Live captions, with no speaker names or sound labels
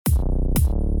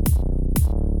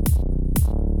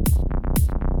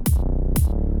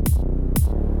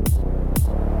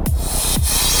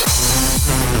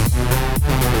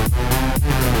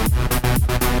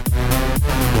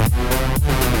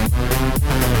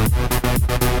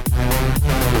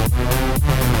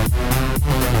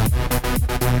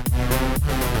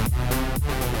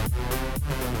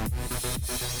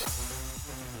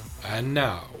And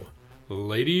now,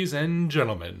 ladies and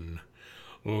gentlemen,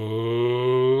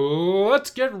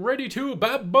 let's get ready to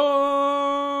babble!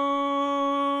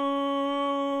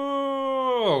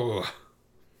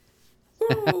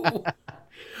 Woo!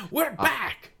 We're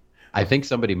back! I think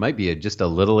somebody might be just a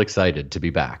little excited to be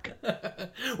back.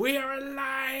 We are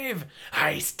alive!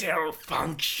 I still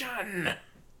function!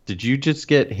 Did you just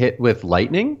get hit with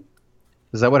lightning?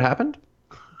 Is that what happened?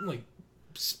 Like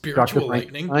spiritual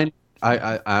lightning?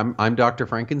 I'm Dr.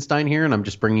 Frankenstein here, and I'm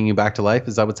just bringing you back to life.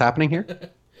 Is that what's happening here?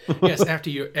 Yes, after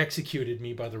you executed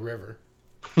me by the river.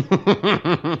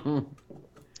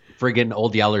 Friggin'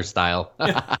 Old Yeller style.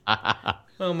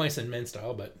 Well, Mice and Men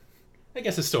style, but I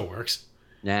guess it still works.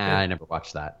 Nah, I never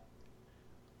watched that.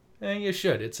 You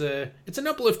should. It's an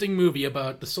uplifting movie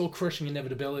about the soul-crushing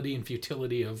inevitability and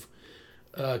futility of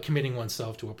committing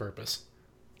oneself to a purpose.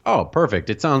 Oh,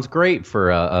 perfect. It sounds great for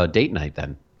a date night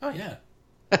then. Oh yeah.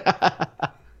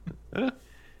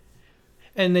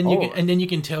 And then you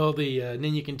can tell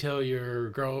your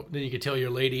girl, then you can tell your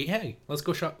lady, hey, let's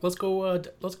go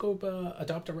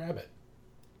adopt a rabbit.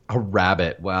 A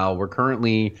rabbit. Well, we're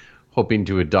currently hoping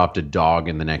to adopt a dog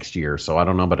in the next year, so I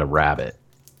don't know about a rabbit.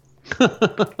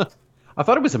 I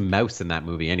thought it was a mouse in that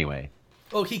movie anyway.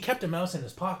 Oh, he kept a mouse in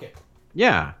his pocket.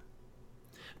 Yeah.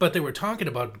 But they were talking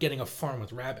about getting a farm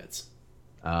with rabbits.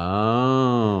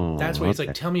 Oh. That's why he's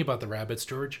like, tell me about the rabbits,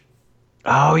 George.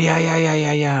 Oh,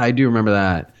 yeah. I do remember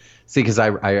that. See, because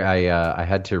I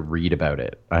had to read about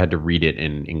it. I had to read it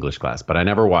in English class, but I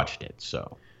never watched it,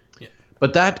 so. Yeah.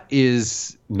 But that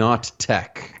is not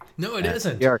tech. No, it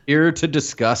isn't. We are here to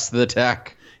discuss the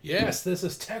tech. Yes, this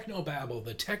is Technobabble,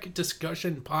 the tech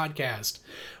discussion podcast,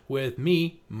 with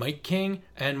me, Mike King,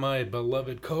 and my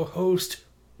beloved co-host,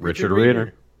 Richard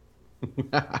Reeder.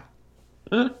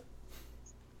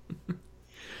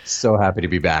 So happy to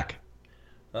be back.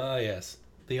 Ah, yes.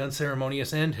 The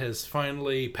unceremonious end has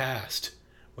finally passed.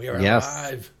 We are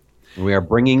alive. We are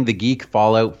bringing the Geek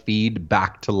Fallout feed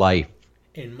back to life.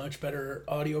 In much better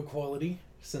audio quality,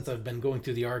 since I've been going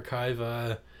through the archive.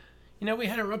 We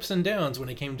had our ups and downs when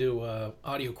it came to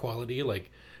audio quality,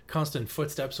 like constant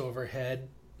footsteps overhead,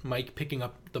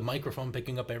 the microphone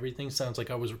picking up everything. Sounds like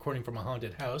I was recording from a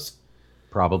haunted house.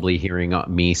 Probably hearing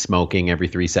me smoking every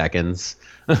 3 seconds.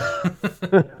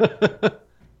 The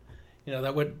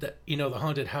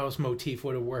haunted house motif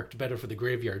would have worked better for the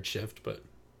graveyard shift, but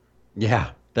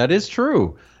yeah, that is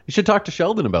true. You should talk to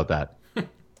Sheldon about that.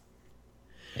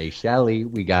 Hey, Shelly,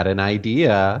 we got an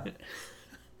idea.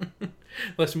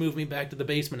 Let's move me back to the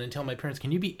basement and tell my parents,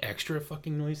 can you be extra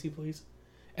fucking noisy, please?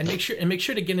 And make sure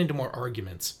to get into more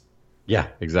arguments. Yeah,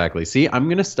 exactly. See, I'm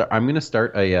gonna start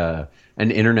an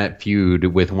internet feud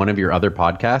with one of your other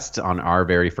podcasts on our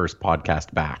very first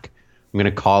podcast back. I'm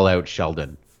gonna call out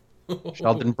Sheldon.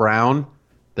 Sheldon Brown.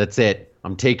 That's it.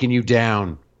 I'm taking you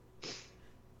down.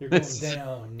 You're going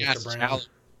down, Mr.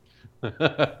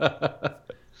 Brown.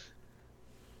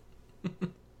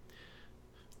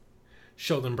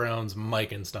 Sheldon Brown's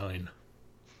Mikenstein.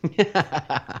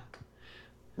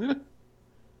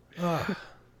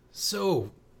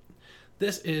 So,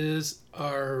 this is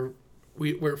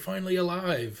we're finally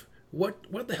alive.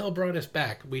 What the hell brought us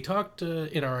back? We talked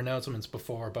in our announcements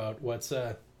before about what's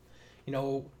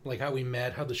like how we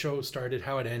met, how the show started,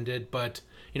 how it ended, but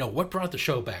what brought the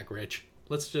show back, Rich?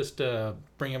 Let's just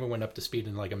bring everyone up to speed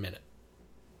in like a minute.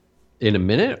 In a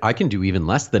minute? I can do even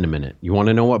less than a minute. You want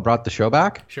to know what brought the show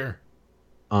back? Sure.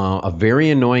 A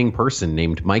very annoying person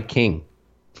named Mike King.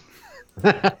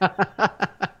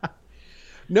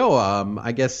 No,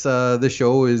 I guess the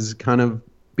show is kind of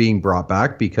being brought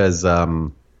back because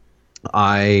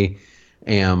I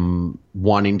am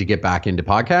wanting to get back into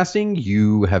podcasting.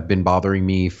 You have been bothering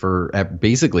me for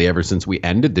basically ever since we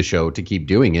ended the show to keep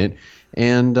doing it.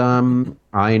 And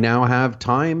I now have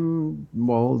time,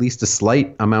 well, at least a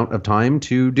slight amount of time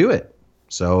to do it.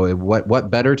 So what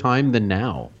better time than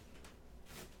now?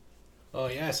 Oh,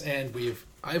 yes, and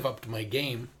I've upped my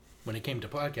game when it came to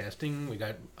podcasting. We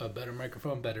got a better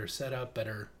microphone, better setup,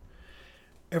 better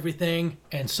everything,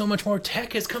 and so much more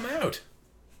tech has come out.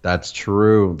 That's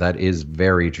true. That is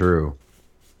very true.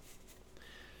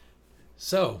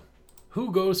 So,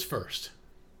 who goes first?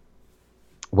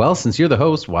 Well, since you're the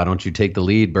host, why don't you take the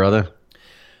lead, brother?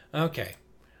 Okay.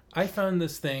 I found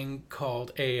this thing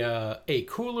called a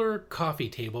cooler coffee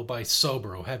table by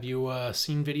Sobro. Have you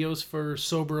seen videos for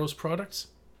Sobro's products?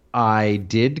 I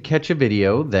did catch a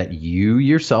video that you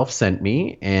yourself sent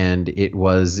me, and it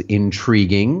was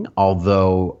intriguing.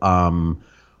 Although,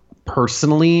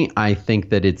 personally, I think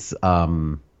that it's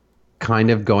kind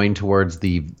of going towards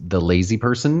the lazy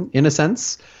person in a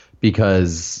sense,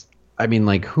 because I mean,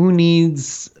 like, who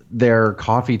needs their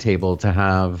coffee table to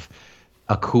have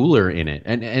a cooler in it?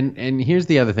 And here's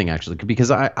the other thing, actually, because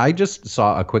I just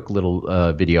saw a quick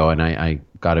little video, and I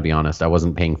got to be honest, I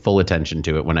wasn't paying full attention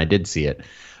to it when I did see it.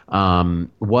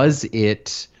 Was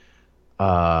it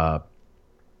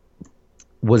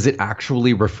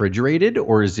actually refrigerated,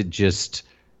 or is it just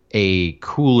a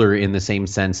cooler in the same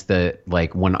sense that,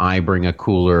 like, when I bring a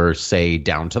cooler, say,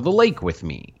 down to the lake with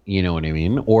me, you know what I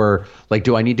mean? Or, like,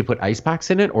 do I need to put ice packs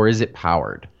in it, or is it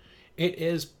powered? It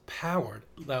is powered.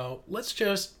 Now, let's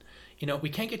just, we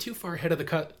can't get too far ahead of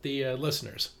the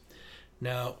listeners.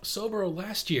 Now, Sobro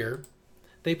last year,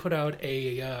 they put out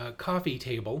a coffee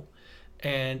table,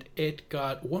 and it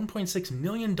got $1.6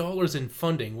 million in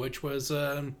funding, which was,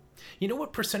 you know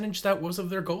what percentage that was of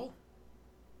their goal?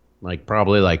 Like,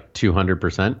 probably like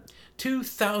 200%.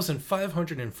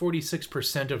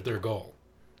 2,546% of their goal.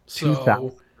 So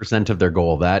 2,000% of their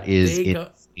goal. That is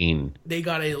insane. They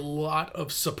got a lot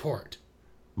of support.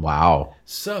 Wow.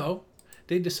 So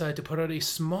they decided to put out a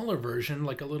smaller version,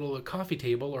 like a little coffee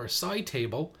table or a side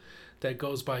table that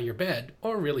goes by your bed,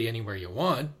 or really anywhere you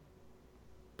want.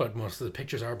 But most of the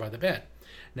pictures are by the bed.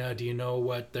 Now, do you know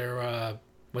what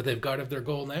they've got of their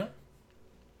goal now?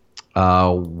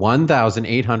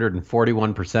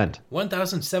 1,841%.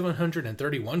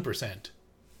 1,731%.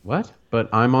 What? But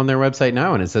I'm on their website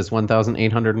now, and it says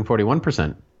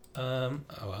 1,841%. Well,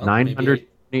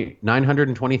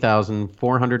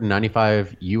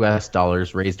 920,495 US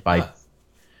dollars raised by.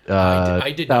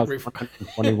 I did not refresh.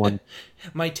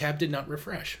 My tab did not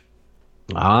refresh.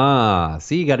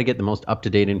 See, you got to get the most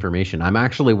up-to-date information. I'm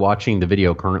actually watching the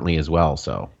video currently as well,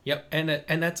 so. Yep,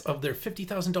 and that's of their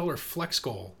 $50,000 flex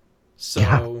goal. So,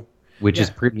 yeah, which is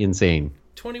pretty insane.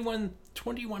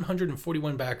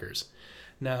 2,141 backers.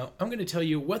 Now, I'm going to tell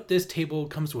you what this table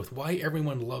comes with, why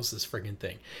everyone loves this friggin'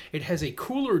 thing. It has a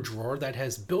cooler drawer that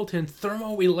has built-in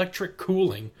thermoelectric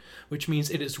cooling, which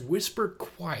means it is whisper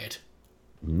quiet.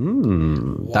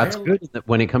 That's good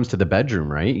when it comes to the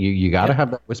bedroom, right? You got to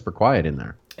have that whisper quiet in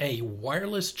there. A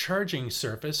wireless charging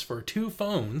surface for 2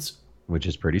 phones. Which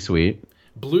is pretty sweet.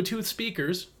 Bluetooth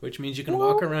speakers, which means you can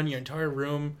walk around your entire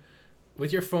room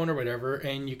with your phone or whatever,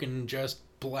 and you can just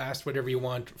blast whatever you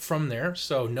want from there.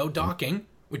 So no docking,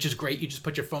 which is great. You just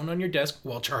put your phone on your desk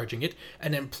while charging it,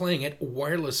 and then playing it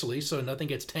wirelessly so nothing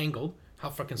gets tangled. How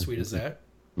fucking sweet is that?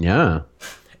 Yeah.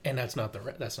 And that's not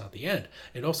the end.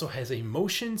 It also has a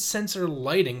motion sensor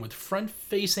lighting with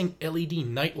front-facing LED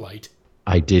nightlight.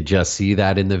 I did just see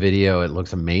that in the video. It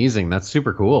looks amazing. That's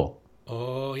super cool.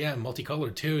 Oh yeah,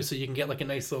 multicolored too, so you can get like a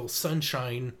nice little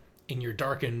sunshine in your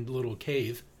darkened little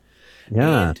cave.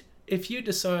 Yeah. And if you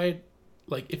decide,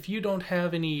 like, if you don't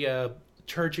have any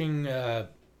charging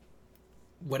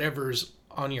whatever's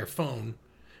on your phone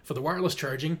for the wireless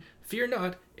charging, fear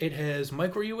not. It has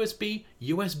micro USB,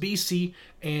 USB-C,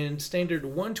 and standard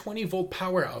 120 volt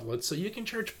power outlets, so you can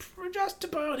charge just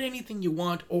about anything you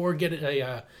want, or get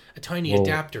a tiny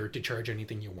adapter to charge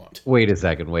anything you want. Wait a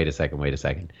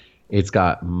second. It's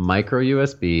got micro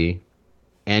USB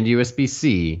and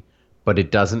USB-C, but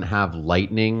it doesn't have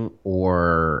lightning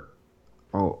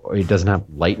it doesn't have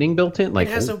lightning built in. Like,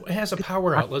 it has a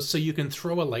power outlet, so you can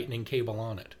throw a lightning cable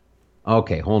on it.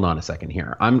 Okay, hold on a second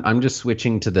here. I'm just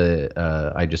switching to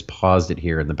the. I just paused it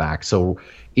here in the back. So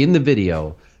in the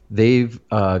video, they've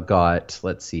got,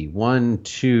 let's see, 1,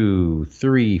 2,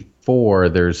 3, 4.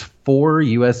 There's 4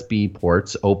 USB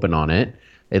ports open on it.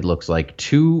 It looks like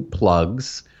 2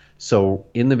 plugs. So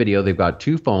in the video, they've got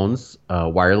 2 phones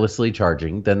wirelessly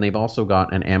charging. Then they've also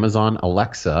got an Amazon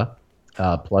Alexa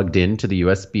plugged into the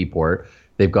USB port.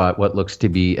 They've got what looks to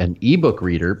be an ebook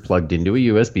reader plugged into a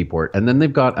USB port. And then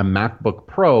they've got a MacBook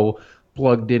Pro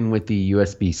plugged in with the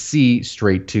USB-C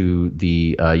straight to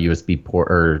the USB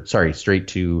port, or sorry, straight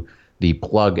to the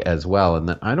plug as well. And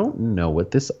then I don't know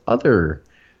what this other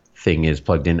thing is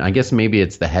plugged in. I guess maybe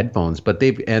it's the headphones, but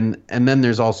and then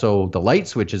there's also the light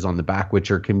switches on the back, which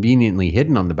are conveniently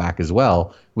hidden on the back as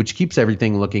well, which keeps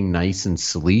everything looking nice and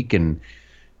sleek and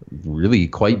really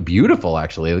quite beautiful,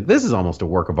 actually. Like, this is almost a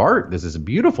work of art. This is a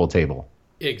beautiful table.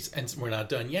 And we're not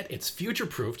done yet. It's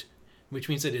future-proofed, which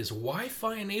means it is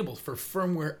Wi-Fi enabled for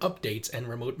firmware updates and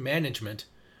remote management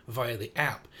via the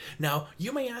app. Now,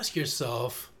 you may ask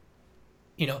yourself,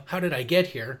 how did I get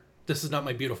here? This is not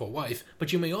my beautiful wife.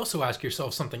 But you may also ask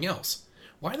yourself something else.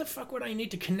 Why the fuck would I need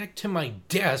to connect to my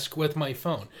desk with my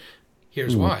phone?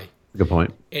 Here's why. Good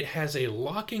point. It has a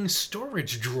locking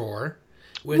storage drawer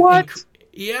with what?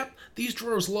 Yep, these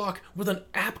drawers lock with an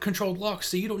app-controlled lock,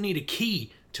 so you don't need a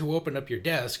key to open up your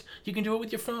desk. You can do it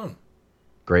with your phone.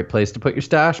 Great place to put your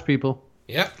stash, people.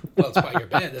 Yep, well, it's by your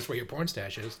bed. That's where your porn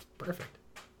stash is. Perfect.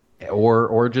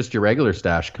 Or just your regular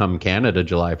stash come Canada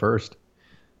July 1st.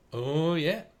 Oh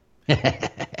yeah.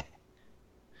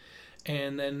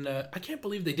 And then I can't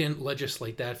believe they didn't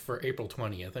legislate that for April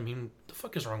 20th. I mean, the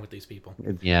fuck is wrong with these people?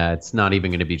 Yeah, it's not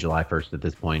even going to be July 1st at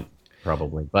this point,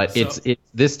 probably. But So it's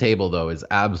this table though is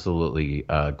absolutely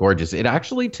gorgeous. It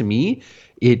actually, to me,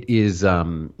 it is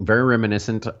very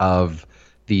reminiscent of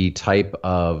the type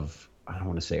of, I don't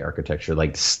want to say architecture,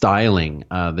 like styling,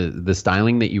 the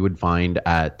styling that you would find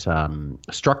at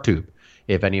Structube.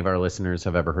 If any of our listeners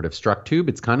have ever heard of Structube,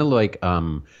 it's kind of like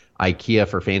IKEA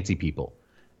for fancy people.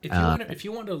 if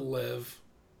you want to live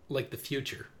like the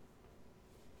future,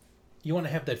 you want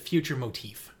to have that future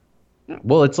motif.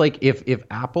 Well, it's like if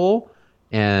Apple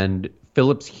and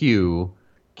Philips Hue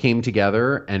came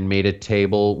together and made a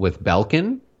table with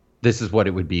Belkin, this is what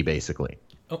it would be basically.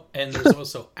 Oh, and there's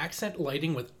also accent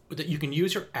lighting with that you can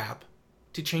use your app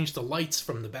to change the lights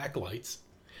from the backlights.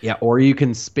 Yeah, or you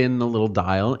can spin the little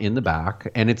dial in the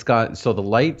back, and it's got so the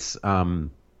lights.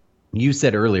 You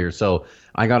said earlier, so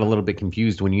I got a little bit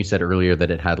confused when you said earlier that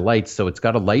it had lights. So it's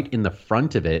got a light in the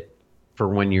front of it for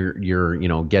when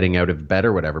you're getting out of bed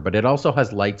or whatever. But it also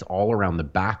has lights all around the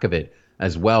back of it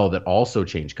as well that also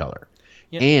change color.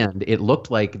 Yep. And it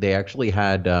looked like they actually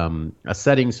had a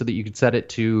setting so that you could set it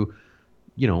to,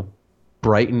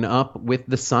 brighten up with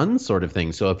the sun sort of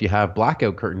thing. So if you have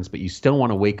blackout curtains, but you still want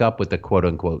to wake up with the quote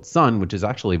unquote sun, which is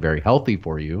actually very healthy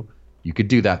for you, you could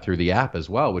do that through the app as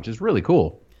well, which is really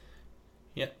cool.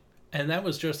 Yeah. And that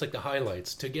was just like the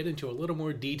highlights. To get into a little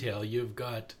more detail, you've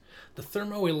got the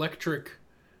thermoelectric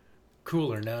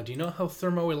cooler. Now, do you know how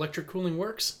thermoelectric cooling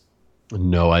works?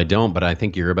 No, I don't, but I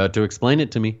think you're about to explain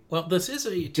it to me. Well, this is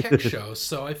a tech show,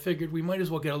 so I figured we might as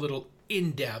well get a little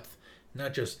in-depth,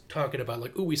 not just talking about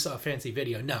like, ooh, we saw a fancy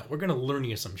video. No, we're going to learn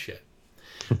you some shit.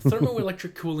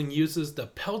 Thermoelectric cooling uses the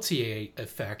Peltier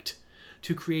effect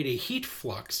to create a heat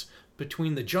flux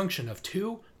between the junction of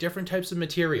two different types of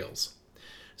materials.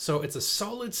 So it's a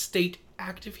solid-state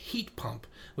active heat pump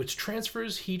which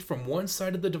transfers heat from one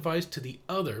side of the device to the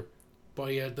other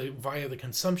via the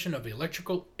consumption of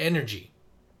electrical energy.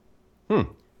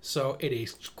 So it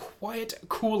is quiet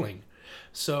cooling.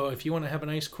 So if you want to have a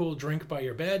nice cool drink by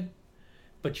your bed,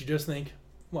 but you just think,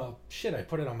 well, shit, I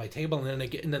put it on my table and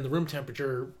then the room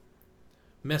temperature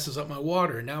messes up my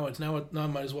water. Now I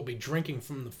might as well be drinking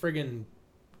from the friggin'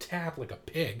 tap like a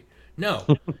pig. No.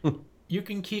 You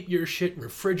can keep your shit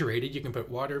refrigerated. You can put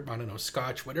water, I don't know,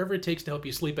 scotch, whatever it takes to help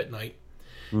you sleep at night.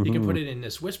 Mm-hmm. You can put it in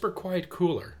this Whisper Quiet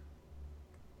cooler.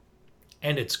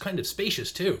 And it's kind of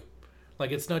spacious, too.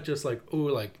 Like, it's not just like, ooh,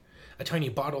 like a tiny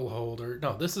bottle holder.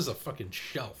 No, this is a fucking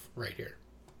shelf right here.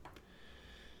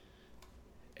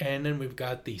 And then we've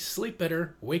got the Sleep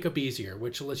Better, Wake Up Easier,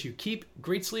 which lets you keep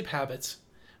great sleep habits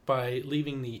by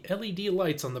leaving the LED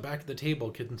lights on the back of the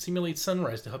table can simulate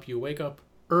sunrise to help you wake up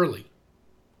early.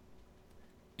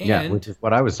 And, which is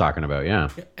what I was talking about, yeah.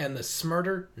 And the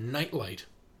Smarter Nightlight.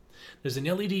 There's an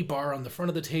LED bar on the front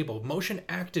of the table, motion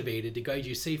activated to guide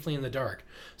you safely in the dark.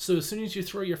 So as soon as you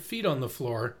throw your feet on the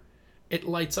floor, it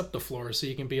lights up the floor so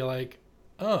you can be like,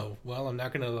 oh, well, I'm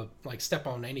not going to like step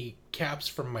on any caps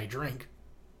from my drink.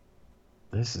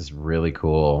 This is really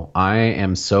cool. I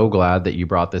am so glad that you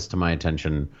brought this to my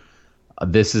attention.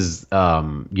 This is,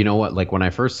 you know what, like when I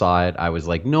first saw it, I was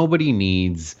like, nobody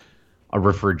needs a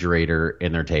refrigerator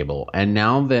in their table. And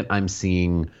now that I'm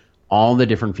seeing all the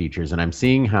different features and I'm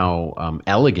seeing how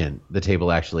elegant the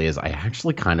table actually is, I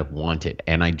actually kind of want it.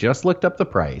 And I just looked up the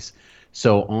price.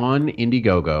 So on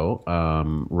Indiegogo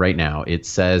right now, it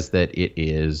says that it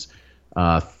is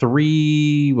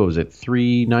 $3.99?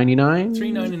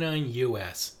 $3.99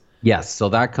 US. Yes, so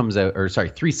that comes out, or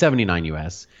sorry, $3.79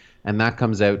 US, and that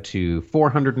comes out to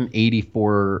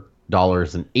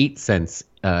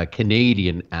 $484.08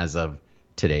 Canadian as of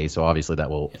today. So obviously that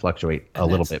will fluctuate a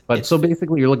little bit. But so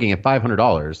basically you're looking at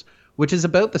 $500, which is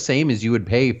about the same as you would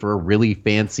pay for a really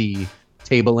fancy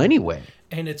table anyway.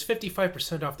 And it's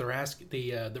 55% off the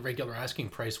regular asking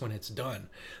price when it's done.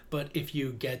 But if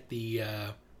you get the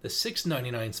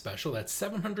 $6.99 special, that's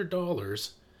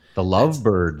 $700. The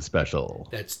Lovebird special.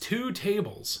 That's 2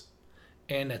 tables,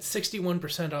 and that's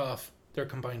 61% off their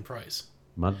combined price.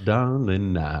 My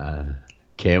darling, I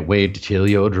can't wait to chill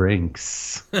your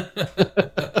drinks.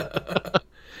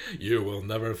 You will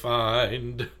never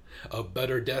find a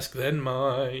better desk than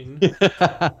mine.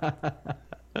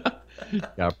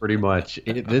 Yeah, pretty much.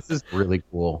 This is really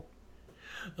cool.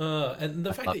 And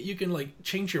the fact that you can like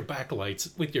change your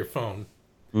backlights with your phone.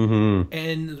 Mm-hmm.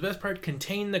 And the best part,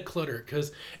 contain the clutter,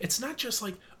 because it's not just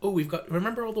like, oh,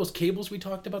 remember all those cables we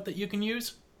talked about that you can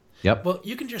use? Yep. Well,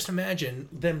 you can just imagine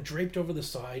them draped over the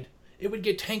side. it would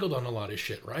get tangled on a lot of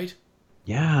shit, right?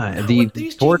 Yeah, Now, the what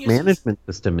these cord geniuses, management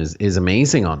system is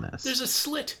amazing on this. there's a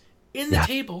slit in the Yeah.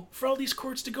 table for all these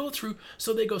cords to go through,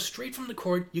 so they go straight from the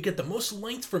cord. You get the most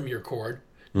length from your cord.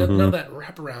 None of that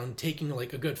wraparound taking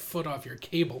like a good foot off your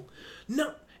cable.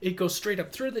 No, it goes straight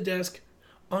up through the desk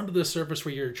onto the surface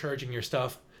where you're charging your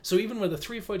stuff. So even with a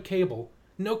 3-foot cable,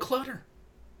 no clutter.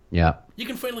 Yeah. You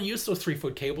can finally use those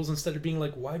 3-foot cables instead of being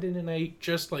like, why didn't I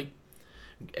just like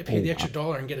pay the extra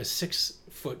 $1 and get a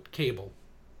 6-foot cable?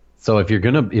 So if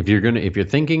you're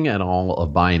thinking at all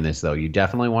of buying this though, you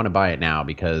definitely want to buy it now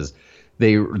because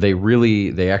they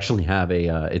actually have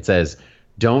it says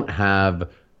don't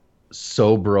have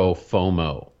Sobro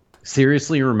FOMO.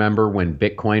 Seriously, remember when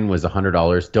Bitcoin was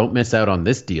 $100? Don't miss out on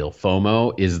this deal.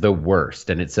 FOMO is the worst.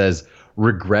 And it says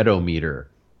Regretometer.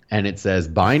 And it says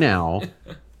buy now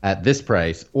at this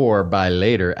price or buy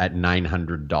later at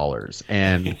 $900.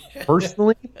 And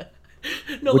personally,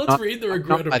 No, let's read the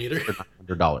Regretometer.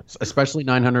 $900, especially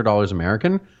 $900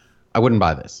 American. I wouldn't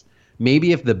buy this.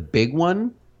 Maybe if the big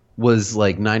one was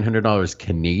like $900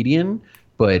 Canadian,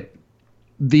 but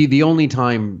the only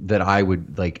time that I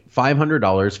would like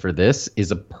 $500 for this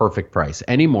is a perfect price.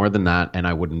 Any more than that, and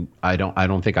I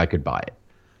don't think I could buy it.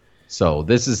 So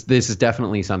this is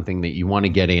definitely something that you want to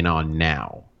get in on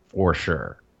now for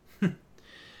sure.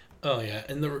 Oh yeah,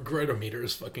 and the Regretometer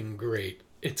is fucking great.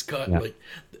 It's got like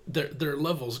their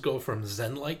levels go from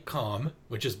Zen like calm,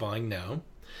 which is buying now,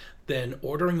 then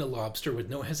ordering the lobster with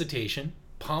no hesitation,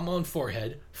 palm on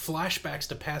forehead, flashbacks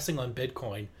to passing on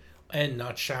Bitcoin, and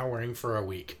not showering for a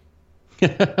week.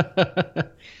 Yeah,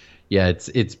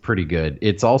 it's pretty good.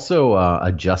 It's also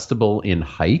adjustable in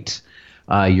height.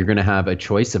 You're going to have a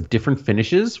choice of different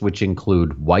finishes, which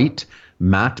include white,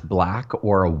 matte black,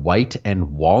 or a white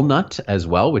and walnut as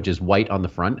well, which is white on the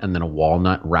front and then a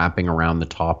walnut wrapping around the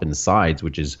top and sides,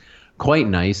 which is quite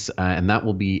nice. And that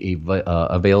will be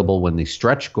available when the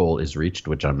stretch goal is reached,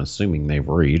 which I'm assuming they've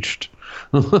reached.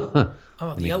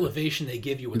 Oh, the elevation they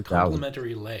give you with 2,000.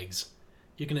 complementary legs.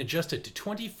 You can adjust it to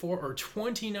 24 or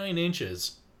 29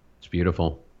 inches. It's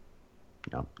beautiful.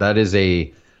 Yeah, that is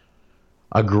a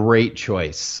great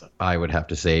choice, I would have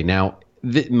to say. Now,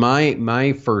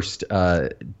 my first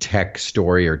tech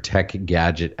story or tech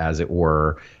gadget, as it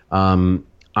were,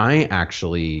 I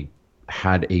actually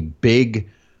had a big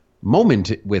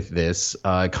moment with this.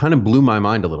 Kind of blew my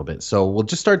mind a little bit. So we'll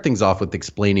just start things off with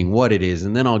explaining what it is,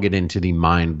 and then I'll get into the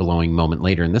mind-blowing moment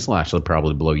later. And this will actually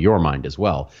probably blow your mind as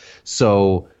well.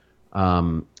 So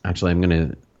actually, I'm going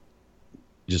to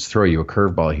just throw you a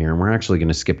curveball here, and we're actually going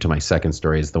to skip to my second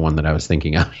story, is the one that I was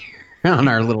thinking of here on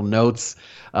our little notes.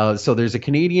 So there's a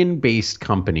Canadian-based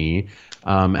company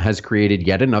has created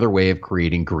yet another way of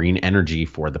creating green energy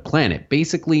for the planet.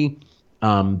 Basically,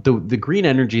 the green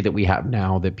energy that we have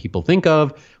now that people think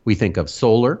of, we think of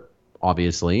solar,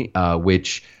 obviously,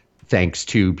 which thanks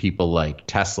to people like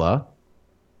Tesla,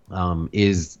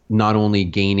 is not only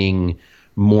gaining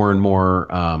more and more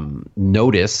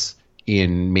notice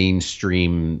in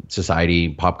mainstream society,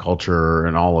 pop culture,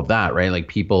 and all of that, right? Like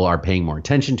people are paying more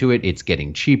attention to it. It's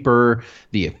getting cheaper.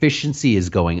 The efficiency is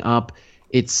going up.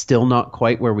 It's still not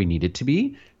quite where we need it to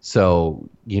be. So,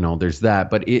 there's that,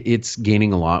 but it's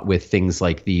gaining a lot with things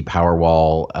like the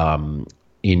Powerwall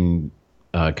in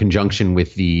conjunction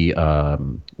with the,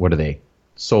 what are they?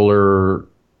 Solar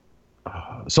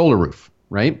roof,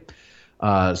 right?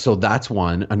 So that's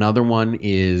one. Another one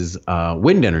is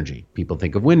wind energy. People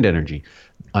think of wind energy.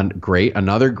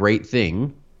 Another great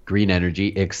thing, green energy,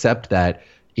 except that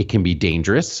it can be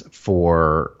dangerous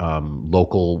for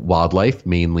local wildlife,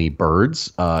 mainly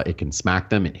birds. It can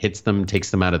smack them, it hits them, takes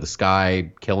them out of the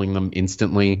sky, killing them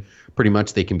instantly. Pretty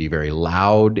much, they can be very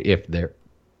loud if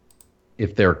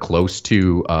they're close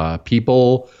to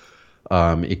people.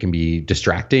 It can be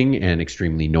distracting and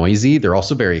extremely noisy. They're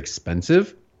also very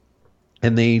expensive.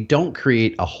 And they don't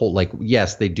create a whole,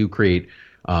 yes, they do create,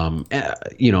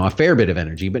 a fair bit of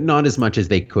energy, but not as much as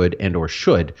they could and or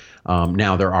should.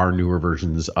 Now there are newer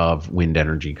versions of wind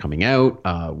energy coming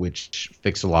out, which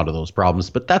fix a lot of those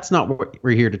problems, but that's not what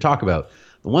we're here to talk about.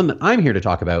 The one that I'm here to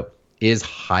talk about is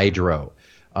hydro.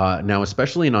 Now,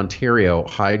 especially in Ontario,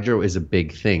 hydro is a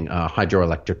big thing.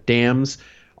 Hydroelectric dams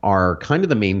are kind of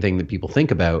the main thing that people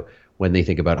think about when they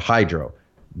think about hydro.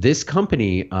 This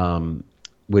company,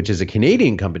 which is a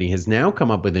Canadian company, has now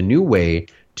come up with a new way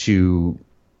to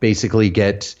basically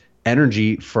get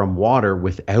energy from water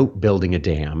without building a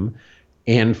dam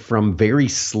and from very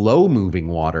slow moving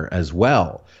water as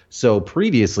well. So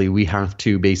previously we have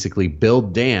to basically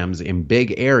build dams in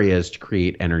big areas to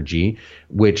create energy,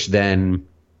 which then,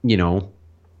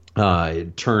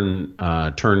 turn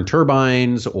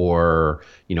turbines, or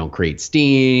create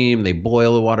steam. They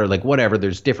boil the water, like whatever.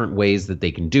 There's different ways that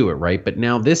they can do it, right? But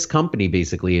now this company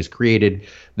basically has created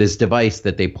this device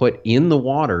that they put in the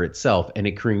water itself, and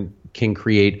it can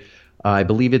create, I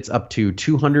believe it's up to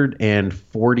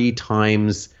 240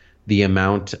 times the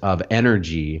amount of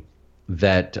energy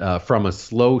that from a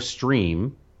slow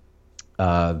stream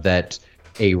that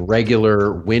a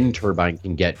regular wind turbine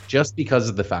can get, just because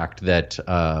of the fact that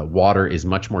water is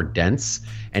much more dense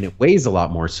and it weighs a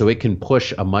lot more, so it can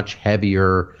push a much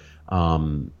heavier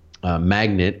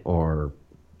magnet or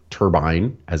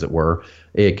turbine, as it were.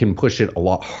 It can push it a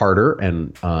lot harder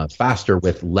and faster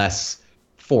with less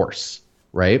force,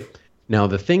 right? Now,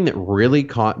 the thing that really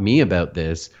caught me about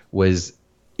this was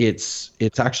it's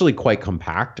actually quite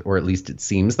compact, or at least it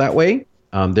seems that way.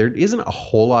 There isn't a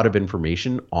whole lot of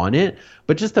information on it,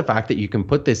 but just the fact that you can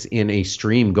put this in a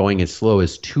stream going as slow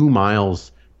as 2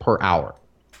 miles per hour.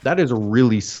 That is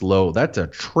really slow. That's a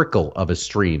trickle of a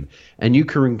stream. And you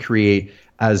can create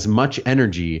as much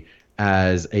energy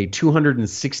as a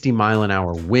 260 mile an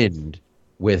hour wind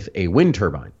with a wind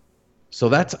turbine. So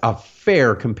that's a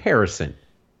fair comparison,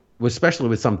 especially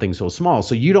with something so small.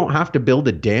 So you don't have to build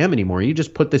a dam anymore. You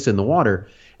just put this in the water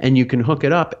and you can hook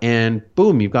it up and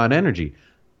boom, you've got energy.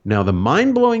 Now, the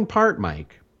mind-blowing part,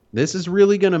 Mike, this is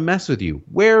really going to mess with you.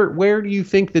 Where do you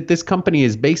think that this company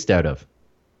is based out of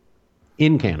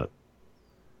in Canada?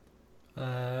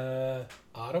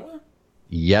 Ottawa?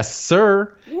 Yes,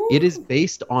 sir. Woo. It is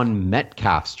based on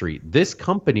Metcalfe Street. This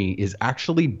company is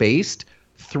actually based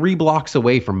 3 blocks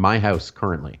away from my house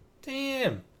currently.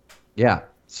 Damn. Yeah.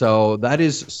 So that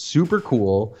is super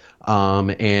cool.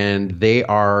 And they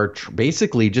are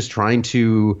basically just trying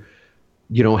to,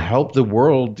 help the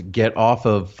world get off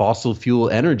of fossil fuel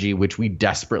energy, which we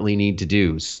desperately need to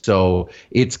do. So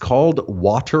it's called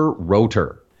Water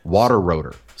Rotor.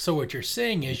 So what you're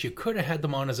saying is you could have had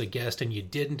them on as a guest and you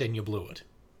didn't, and you blew it.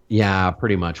 Yeah,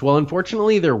 pretty much. Well,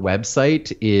 unfortunately, their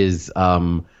website is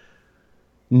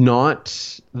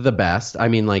not the best. I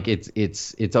mean, like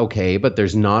it's okay, but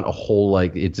there's not a whole,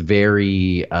 like, it's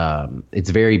very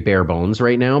bare bones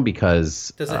right now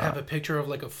because does it have a picture of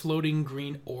like a floating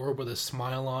green orb with a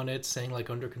smile on it saying like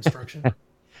under construction?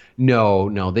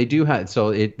 No, they do have,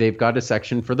 so they've got a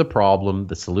section for the problem,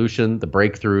 the solution, the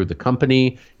breakthrough, the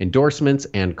company, endorsements,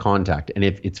 and contact. And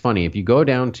if it's funny, if you go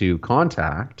down to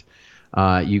contact,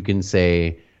 you can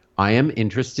say, I am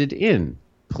interested in,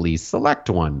 please select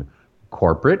one.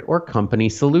 Corporate or company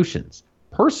solutions,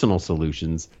 personal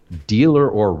solutions, dealer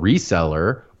or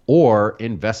reseller, or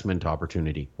investment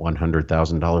opportunity,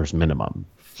 $100,000 minimum.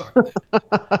 Fuck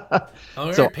that. All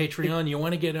right, so, Patreon, you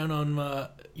want to get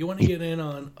in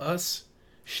on us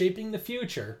shaping the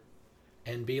future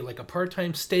and be like a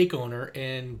part-time stake owner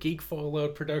in Geek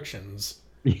Fallout Productions.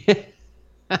 I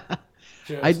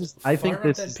think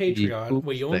this is Patreon.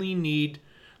 We only need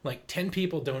like 10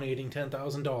 people donating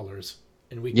 $10,000.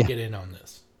 And we can get in on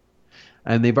this.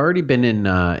 And they've already been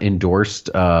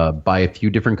endorsed by a few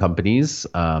different companies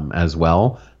as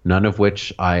well, none of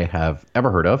which I have ever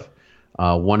heard of.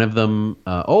 One of them,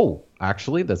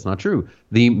 actually, that's not true.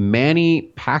 The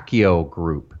Manny Pacquiao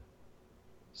Group.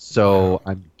 So wow.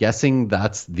 I'm guessing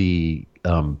that's the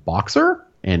boxer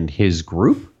and his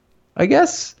group, I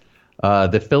guess.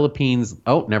 The Philippines,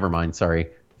 never mind, sorry.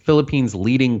 Philippines'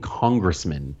 leading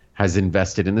congressman has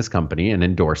invested in this company and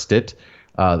endorsed it.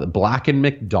 Black &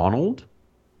 McDonald,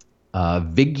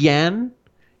 Vigyan,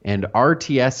 and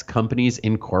RTS Companies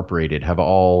Incorporated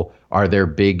are their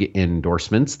big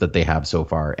endorsements that they have so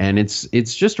far. And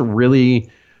it's just a really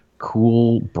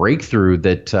cool breakthrough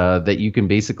that you can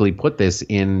basically put this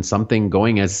in something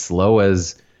going as slow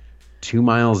as 2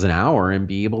 miles an hour and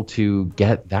be able to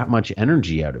get that much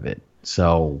energy out of it.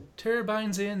 So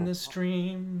turbines in the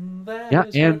stream,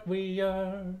 what we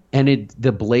are. And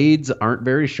the blades aren't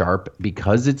very sharp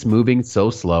because it's moving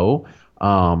so slow.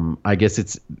 I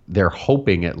guess they're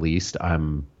hoping, at least.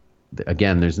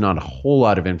 Again, there's not a whole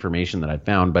lot of information that I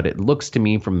found, but it looks to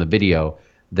me from the video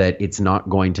that it's not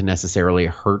going to necessarily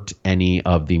hurt any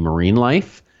of the marine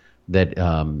life that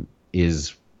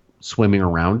is swimming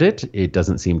around it. It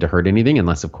doesn't seem to hurt anything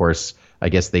unless, of course, I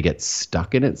guess they get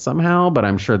stuck in it somehow, but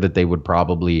I'm sure that they would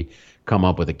probably come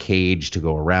up with a cage to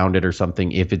go around it or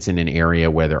something if it's in an area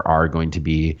where there are going to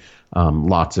be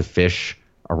lots of fish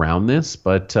around this.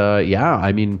 But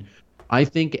I mean, I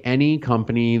think any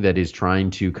company that is trying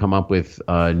to come up with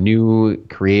new,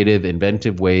 creative,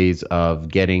 inventive ways of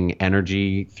getting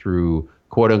energy through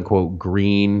quote unquote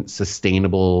green,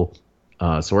 sustainable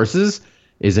sources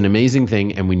is an amazing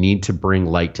thing, and we need to bring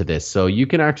light to this. So you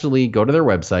can actually go to their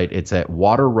website. It's at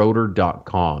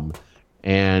waterrotor.com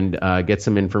and get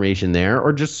some information there,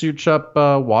 or just search up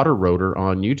Water Rotor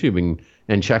on YouTube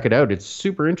and check it out. It's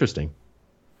super interesting.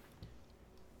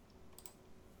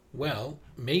 Well,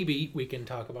 maybe we can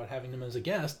talk about having them as a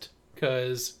guest,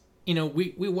 because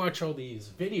we watch all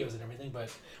these videos and everything, but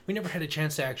we never had a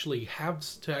chance to actually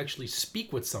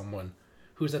speak with someone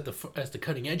who's at the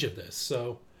cutting edge of this.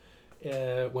 So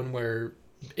when we're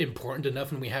important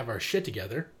enough and we have our shit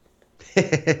together,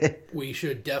 we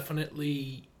should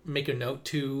definitely make a note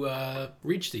to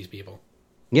reach these people.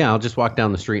 Yeah, I'll just walk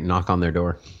down the street and knock on their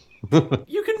door. You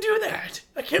can do that.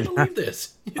 I can't believe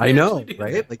this. I know,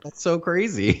 right? That. Like, that's so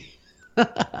crazy. All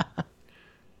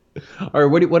right,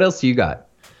 what else do you got?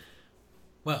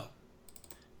 Well,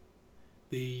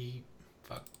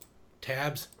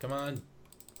 tabs. Come on.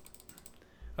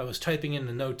 I was typing in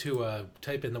the note to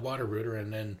type in the Water Rotor,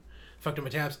 and then fucked up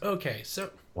my tabs. Okay, so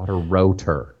Water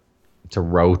Rotor. It's a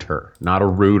rotor, not a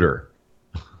rooter.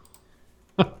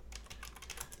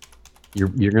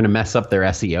 You're gonna mess up their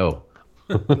SEO.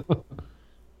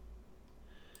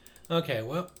 Okay,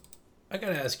 well, I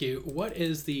gotta ask you, what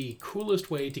is the coolest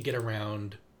way to get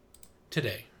around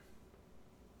today?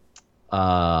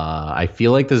 I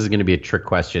feel like this is gonna be a trick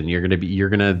question.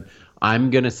 I'm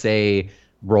gonna say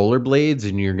rollerblades,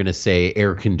 and you're gonna say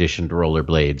air conditioned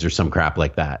rollerblades or some crap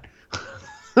like that.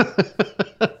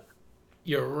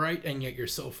 You're right, and yet you're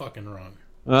so fucking wrong.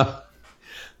 The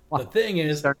thing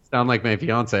is, starting to sound like my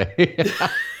fiance.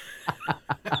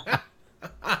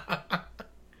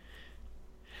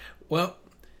 Well,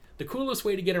 the coolest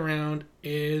way to get around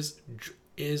is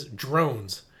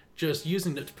drones. Just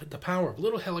using the power of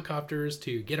little helicopters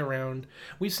to get around.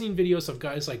 We've seen videos of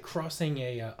guys like crossing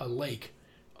a lake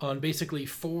on basically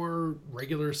four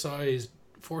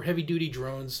heavy-duty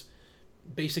drones,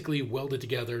 basically welded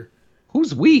together.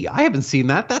 Who's we? I haven't seen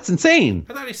that. That's insane.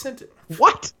 I thought I sent it.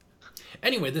 What?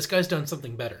 Anyway, this guy's done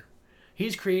something better.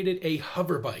 He's created a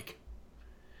hover bike.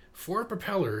 4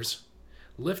 propellers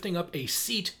lifting up a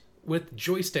seat with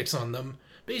joysticks on them.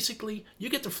 Basically, you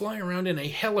get to fly around in a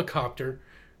helicopter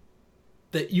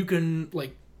that you can,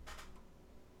 like,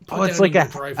 put it's like a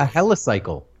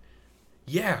helicycle.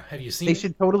 Yeah, have you seen They it?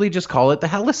 should totally just call it the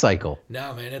helicycle.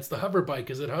 No, man, it's the hover bike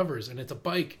because it hovers, and it's a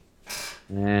bike.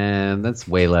 And that's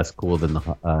way less cool than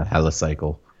the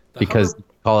helicycle. Because you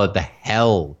call it the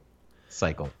hell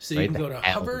cycle. So you can go to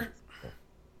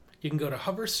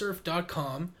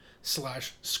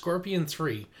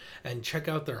hoversurf.com/Scorpion3 and check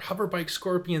out their hover bike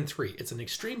Scorpion 3. It's an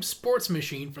extreme sports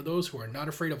machine for those who are not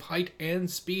afraid of height and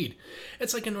speed.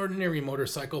 It's like an ordinary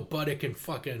motorcycle, but it can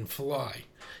fucking fly.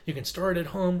 You can store it at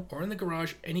home or in the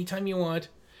garage anytime you want.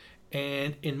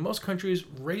 And in most countries,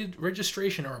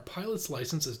 registration or a pilot's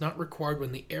license is not required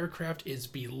when the aircraft is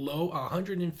below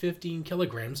 115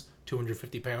 kilograms,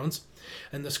 250 pounds,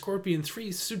 and the Scorpion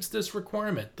 3 suits this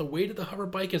requirement. The weight of the hover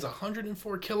bike is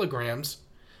 104 kilograms,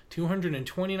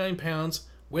 229 pounds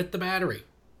with the battery.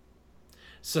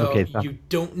 So you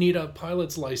don't need a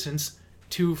pilot's license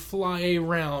to fly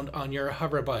around on your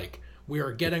hover bike. We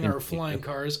are getting our flying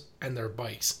cars and their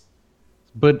bikes.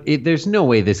 But there's no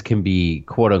way this can be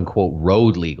quote unquote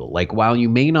road legal. Like, while you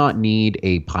may not need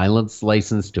a pilot's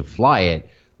license to fly it,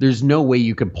 there's no way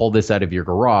you can pull this out of your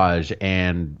garage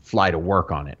and fly to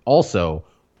work on it. Also,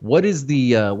 what's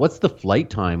the flight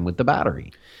time with the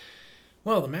battery?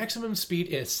 Well, the maximum speed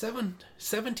is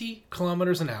 70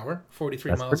 kilometers an hour,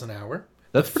 43 miles an hour.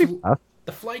 That's pretty fast.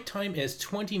 The flight time is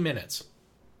 20 minutes.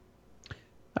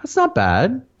 That's not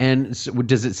bad. And so,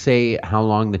 does it say how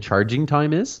long the charging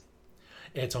time is?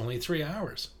 It's only 3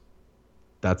 hours.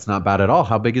 That's not bad at all.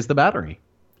 How big is the battery?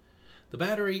 The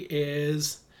battery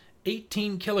is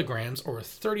 18 kilograms or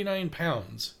 39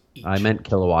 pounds each. I meant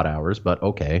kilowatt hours, but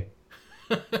okay.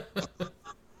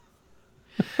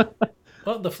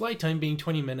 Well, the flight time being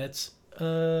 20 minutes,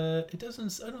 I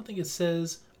don't think it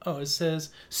says, it says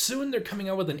soon they're coming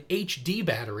out with an HD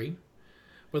battery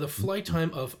with a flight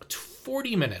time of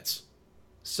 40 minutes.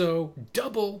 So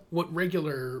double what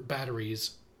regular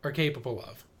batteries are capable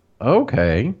of.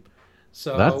 Okay.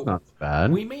 So that's not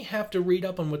bad. We may have to read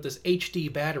up on what this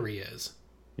HD battery is.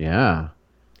 Yeah.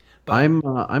 But I'm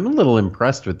a little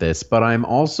impressed with this, but I'm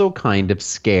also kind of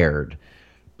scared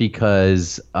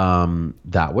because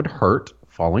that would hurt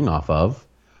falling off of.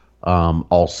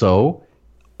 Also,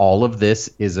 all of this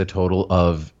is a total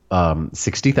of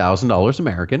 $60,000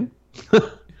 American,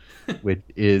 which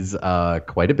is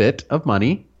quite a bit of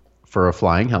money for a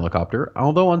flying helicopter.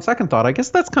 Although on second thought, I guess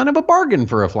that's kind of a bargain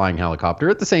for a flying helicopter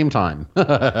at the same time.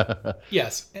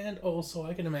 Yes, and also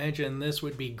I can imagine this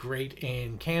would be great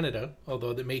in Canada,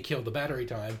 although that may kill the battery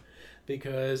time,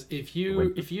 because if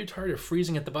you're tired of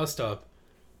freezing at the bus stop,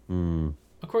 of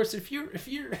course if you're if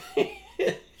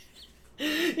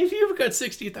you've got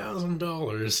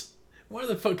 $60,000, why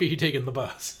the fuck are you taking the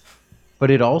bus?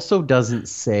 But it also doesn't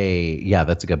say, yeah,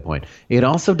 that's a good point. It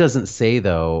also doesn't say,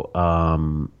 though,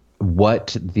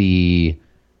 what the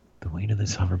weight of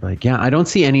this hoverbike. Yeah, I don't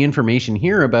see any information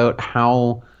here about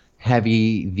how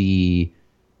heavy the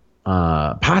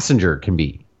passenger can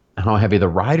be, how heavy the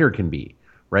rider can be,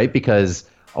 right? Because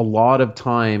a lot of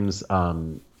times,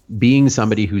 being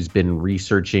somebody who's been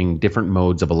researching different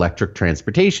modes of electric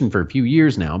transportation for a few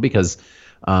years now, because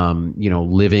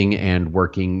living and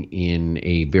working in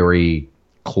a very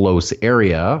close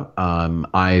area,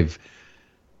 I've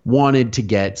wanted to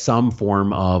get some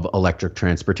form of electric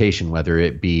transportation, whether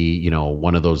it be,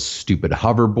 one of those stupid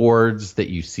hoverboards that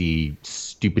you see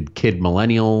stupid kid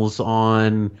millennials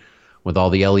on with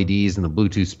all the LEDs and the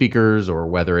Bluetooth speakers, or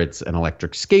whether it's an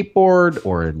electric skateboard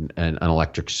or an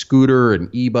electric scooter, an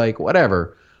e-bike,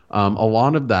 whatever. A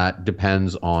lot of that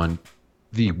depends on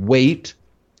the weight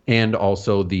and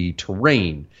also the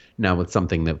terrain. Now, with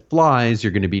something that flies,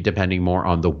 you're going to be depending more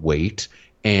on the weight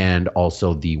and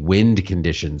also the wind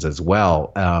conditions as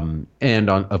well. And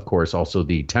on, of course, also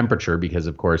the temperature, because,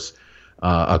 of course,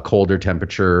 a colder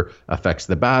temperature affects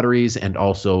the batteries, and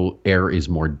also air is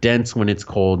more dense when it's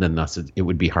cold, and thus it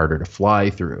would be harder to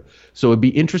fly through. So it'd be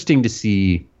interesting to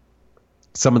see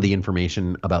some of the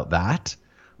information about that.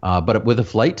 But with a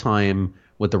flight time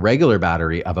with the regular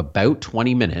battery of about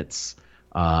 20 minutes,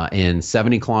 and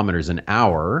 70 kilometers an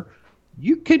hour,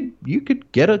 you could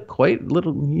get a quite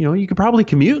little, you could probably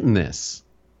commute in this.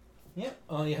 Yeah,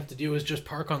 all you have to do is just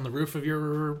park on the roof of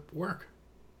your work.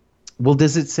 Well,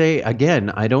 does it say, again,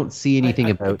 I don't see anything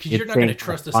about because you're not going to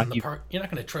trust us in the park. You're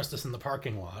not going to trust us in the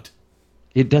parking lot.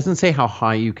 It doesn't say how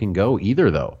high you can go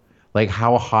either, though. Like,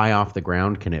 how high off the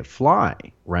ground can it fly,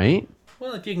 right?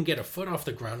 Well, if you can get a foot off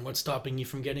the ground, what's stopping you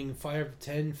from getting 5,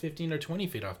 10, 15, or 20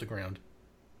 feet off the ground?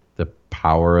 The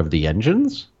power of the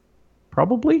engines,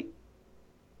 probably.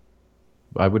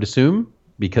 I would assume,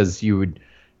 because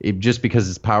just because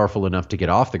it's powerful enough to get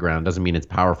off the ground doesn't mean it's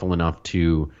powerful enough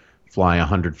to fly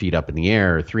 100 feet up in the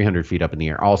air, or 300 feet up in the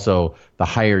air. Also, the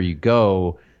higher you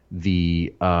go,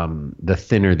 the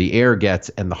thinner the air gets,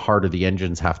 and the harder the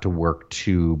engines have to work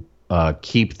to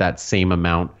keep that same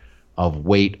amount of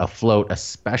weight afloat,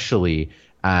 especially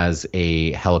as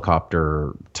a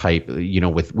helicopter type,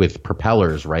 with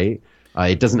propellers, right?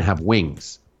 It doesn't have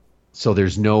wings, so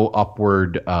there's no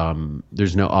upward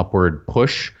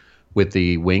push with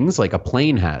the wings like a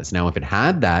plane has. Now, if it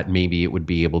had that, maybe it would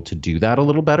be able to do that a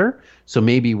little better. So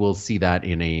maybe we'll see that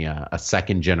in a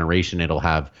second generation. It'll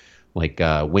have like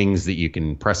wings that you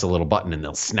can press a little button and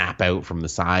they'll snap out from the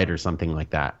side or something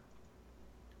like that.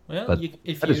 Well, that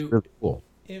is really cool.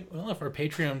 If our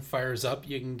Patreon fires up,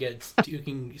 you can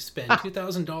spend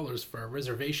 $2,000 for a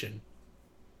reservation.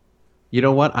 You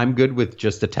know what? I'm good with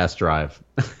just a test drive.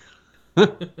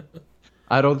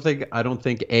 I don't think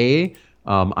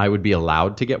I would be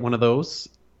allowed to get one of those,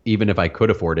 even if I could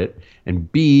afford it.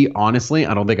 And B, honestly,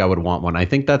 I don't think I would want one. I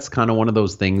think that's kind of one of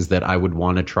those things that I would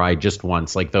want to try just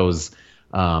once, like those.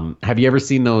 Have you ever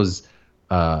seen those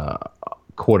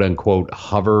quote unquote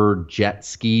hover jet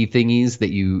ski thingies that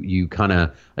you kind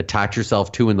of attach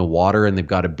yourself to in the water, and they've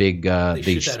got a big they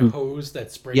shoot that hose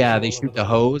that sprays. Yeah, they shoot the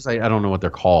hose. I don't know what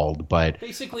they're called, but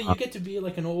basically you get to be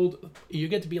like an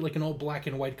old black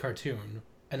and white cartoon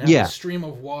and have a stream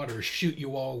of water shoot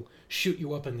you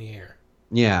up in the air.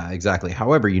 Yeah, exactly.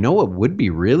 However, what would be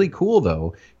really cool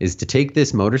though is to take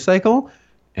this motorcycle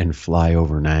and fly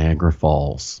over Niagara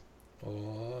Falls.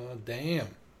 Oh, damn.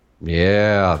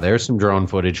 Yeah, there's some drone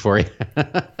footage for you.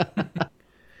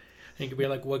 You could be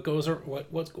like, what goes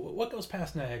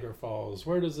past Niagara Falls?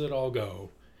 Where does it all go?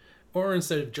 Or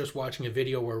instead of just watching a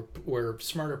video where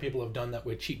smarter people have done that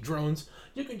with cheap drones,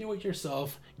 you can do it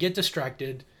yourself, get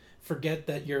distracted, forget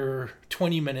that your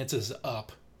 20 minutes is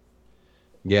up.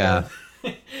 Yeah.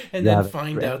 and then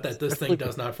find out that this thing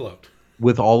does not float.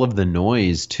 With all of the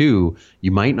noise, too,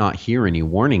 you might not hear any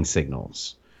warning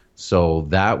signals. So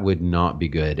that would not be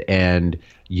good. And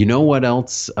you know what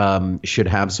else should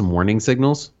have some warning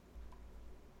signals?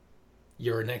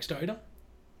 Your next item?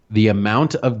 The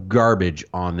amount of garbage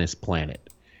on this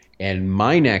planet. And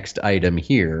my next item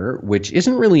here, which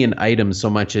isn't really an item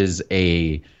so much as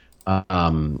a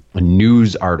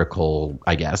news article,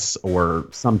 I guess, or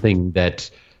something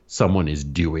that someone is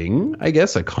doing, I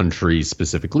guess, a country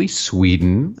specifically,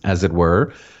 Sweden, as it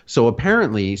were. So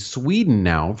apparently, Sweden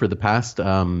now, for the past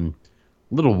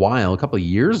little while, a couple of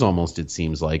years almost, it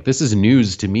seems like, this is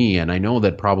news to me, and I know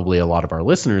that probably a lot of our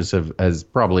listeners has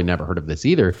probably never heard of this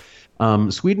either.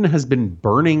 Sweden has been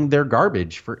burning their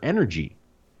garbage for energy,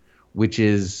 which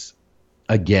is,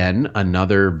 again,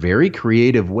 another very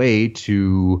creative way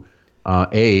to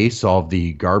solve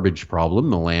the garbage problem,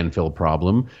 the landfill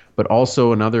problem, but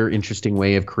also another interesting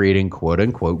way of creating quote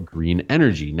unquote green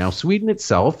energy. Now, Sweden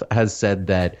itself has said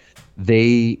that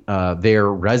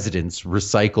their residents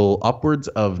recycle upwards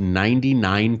of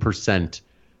 99%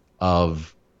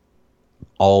 of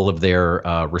all of their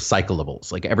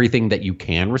recyclables. Like everything that you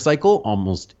can recycle,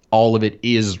 almost all of it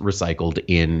is recycled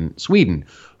in Sweden,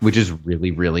 which is really,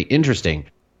 really interesting.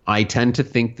 I tend to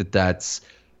think that that's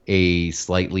a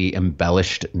slightly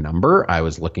embellished number. I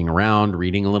was looking around,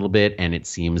 reading a little bit, and it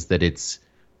seems that it's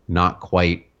not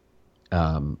quite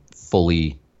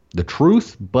fully the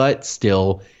truth, but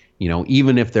still,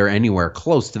 even if they're anywhere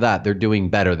close to that, they're doing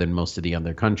better than most of the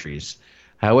other countries.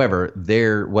 However,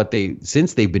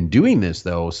 since they've been doing this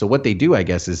though, so what they do, I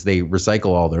guess, is they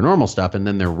recycle all their normal stuff, and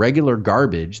then their regular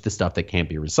garbage, the stuff that can't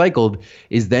be recycled,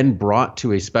 is then brought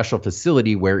to a special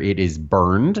facility where it is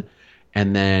burned.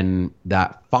 And then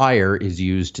that fire is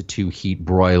used to heat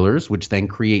broilers, which then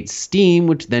create steam,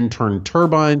 which then turn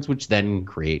turbines, which then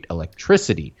create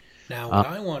electricity. Now, what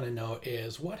I want to know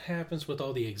is what happens with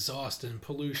all the exhaust and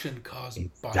pollution caused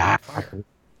by fire?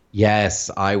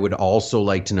 Yes, I would also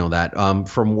like to know that.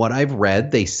 From what I've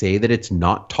read, they say that it's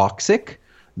not toxic.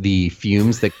 The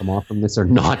fumes that come off from this are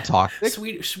not toxic.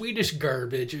 Swedish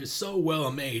garbage is so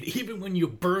well made. Even when you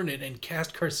burn it and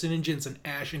cast carcinogens and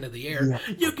ash into the air,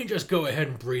 you can just go ahead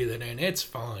and breathe it in. It's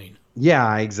fine.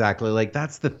 Yeah, exactly. Like,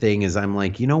 that's the thing is I'm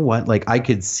like, you know what? Like, I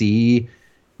could see,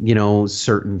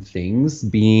 certain things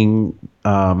being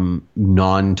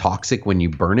non-toxic when you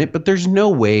burn it, but there's no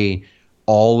way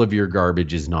all of your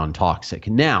garbage is non-toxic.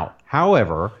 Now,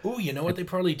 however... Oh, you know what they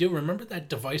probably do? Remember that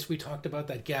device we talked about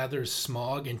that gathers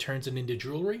smog and turns it into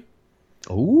jewelry?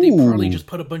 Oh, they probably just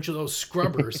put a bunch of those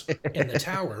scrubbers in the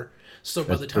tower, so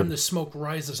by the time the smoke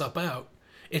rises up out,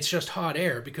 it's just hot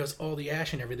air because all the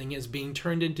ash and everything is being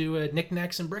turned into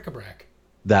knickknacks and bric-a-brac.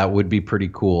 That would be pretty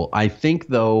cool. I think,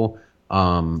 though...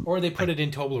 or they put it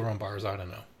in Toblerone bars, I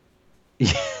don't know.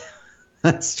 Yeah,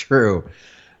 that's true.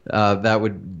 That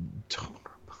would...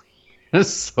 That's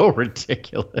so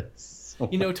ridiculous.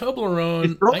 Toblerone...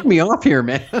 It's throwing me off here,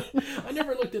 man. I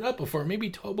never looked it up before. Maybe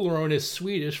Toblerone is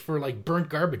Swedish for, burnt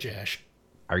garbage ash.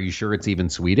 Are you sure it's even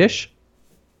Swedish?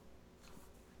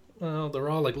 Well, they're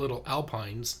all little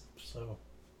Alpines, so...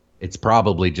 It's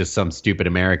probably just some stupid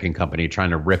American company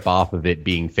trying to rip off of it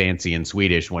being fancy and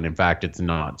Swedish when, in fact, it's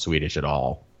not Swedish at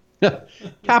all.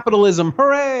 Capitalism,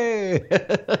 hooray!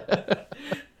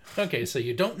 Okay, so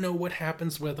you don't know what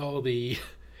happens with all the...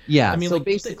 Yeah, I mean, so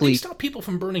basically... They stopped people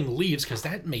from burning leaves because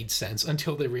that made sense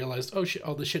until they realized, oh, shit,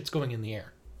 all the shit's going in the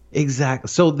air. Exactly.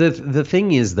 So the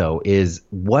thing is, though, is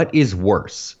what is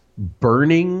worse?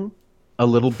 Burning a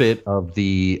little bit of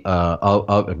the...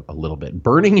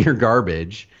 burning your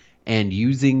garbage and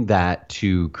using that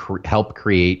to help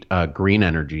create green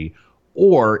energy,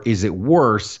 or is it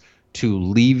worse to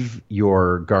leave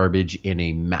your garbage in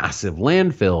a massive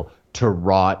landfill to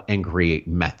rot and create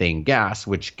methane gas,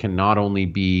 which can not only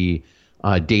be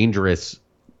dangerous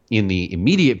in the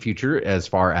immediate future as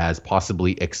far as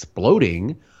possibly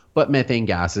exploding, but methane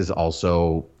gas is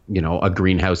also, a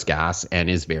greenhouse gas and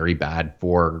is very bad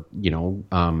for,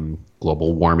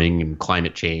 global warming and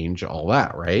climate change, all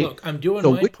that, right? Look, I'm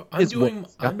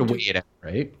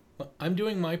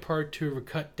doing my part to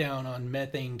cut down on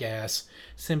methane gas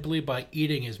simply by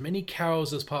eating as many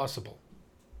cows as possible.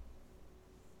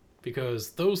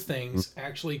 Because those things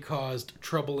actually caused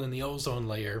trouble in the ozone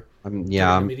layer during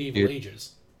the medieval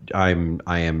ages. I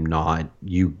am not.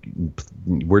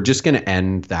 We're just going to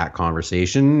end that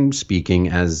conversation. Speaking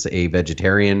as a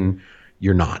vegetarian,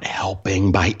 you're not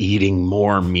helping by eating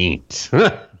more meat.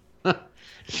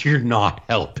 You're not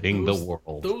helping the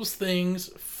world. Those things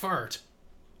fart.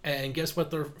 And guess what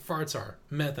their farts are?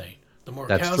 Methane. The more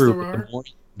That's cows true. there are,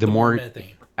 the more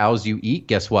methane. Cows you eat,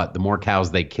 guess what? The more cows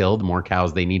they kill, the more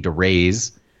cows they need to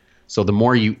raise. So the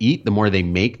more you eat, the more they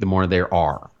make, the more there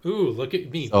are. Ooh, look at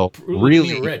me. So look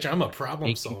really, at me, Rich. I'm a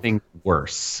problem solver. Making things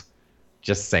worse.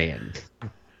 Just saying.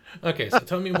 Okay, so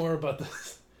tell me more about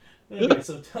this. Okay,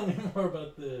 so tell me more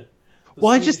about the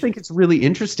Well, I just think it's really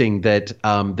interesting that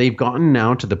they've gotten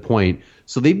now to the point.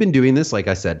 So they've been doing this, like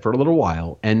I said, for a little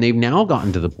while, and they've now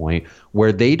gotten to the point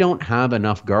where they don't have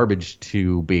enough garbage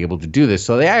to be able to do this.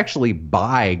 So they actually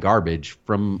buy garbage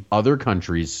from other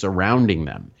countries surrounding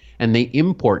them, and they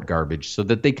import garbage so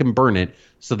that they can burn it,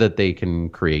 so that they can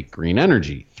create green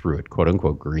energy through it, quote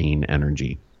unquote, green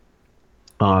energy.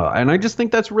 And I just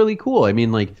think that's really cool. I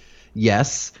mean, like,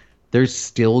 yes, there's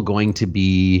still going to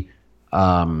be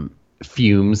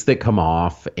fumes that come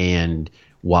off, and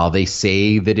while they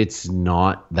say that it's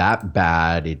not that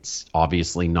bad, it's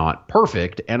obviously not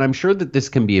perfect, and I'm sure that this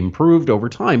can be improved over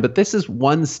time, but this is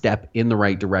one step in the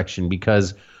right direction,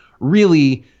 because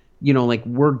really, you know, like,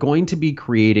 we're going to be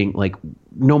creating, like,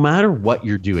 no matter what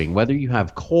you're doing, whether you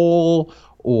have coal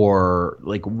or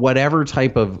like whatever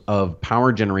type of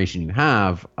power generation you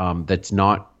have, that's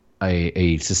not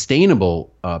a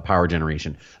sustainable power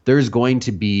generation, there's going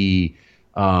to be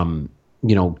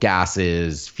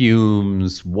gases,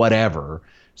 fumes, whatever.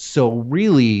 So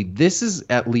really, this is,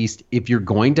 at least if you're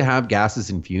going to have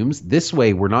gases and fumes, this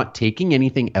way we're not taking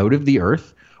anything out of the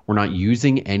earth. We're not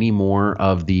using any more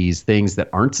of these things that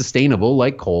aren't sustainable,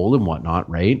 like coal and whatnot,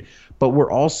 right? But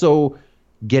we're also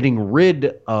getting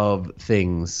rid of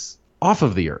things off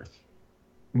of the earth.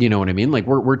 You know what I mean? Like,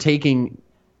 we're taking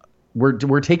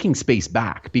space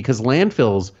back, because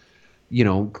landfills,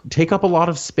 take up a lot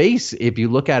of space if you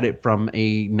look at it from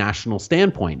a national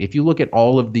standpoint. If you look at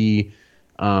all of the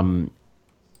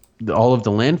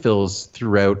landfills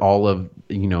throughout all of,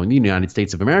 in the United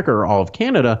States of America or all of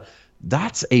Canada,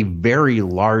 that's a very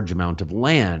large amount of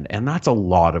land, and that's a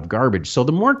lot of garbage. So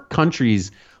the more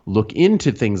countries look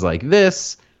into things like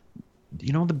this,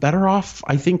 the better off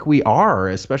I think we are,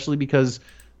 especially because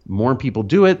more people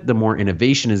do it, the more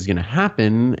innovation is going to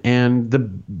happen, and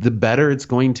the better it's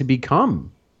going to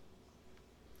become.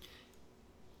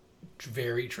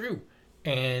 Very true.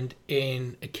 And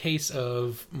in a case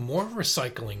of more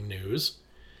recycling news,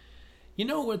 you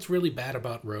know what's really bad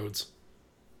about roads?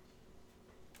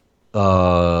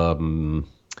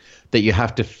 That you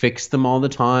have to fix them all the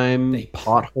time.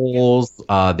 Potholes.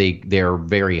 They're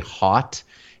very hot.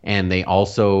 And they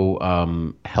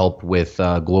also help with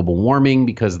global warming,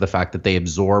 because of the fact that they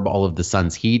absorb all of the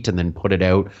sun's heat and then put it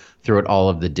out throughout all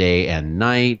of the day and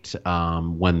night.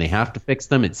 When they have to fix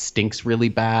them, it stinks really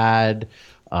bad.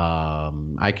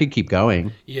 I could keep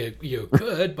going. You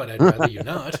could, but I'd rather you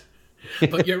not.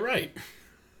 But you're right.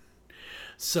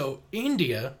 So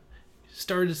India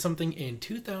started something in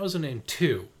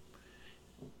 2002.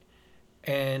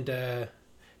 And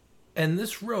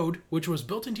this road, which was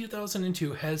built in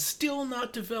 2002, has still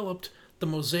not developed the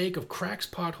mosaic of cracks,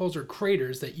 potholes, or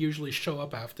craters that usually show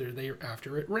up after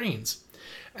it rains.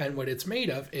 And what it's made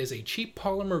of is a cheap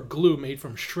polymer glue made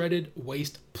from shredded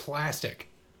waste plastic.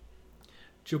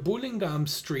 Jabulingam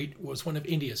Street was one of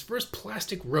India's first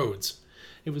plastic roads.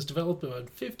 It was developed about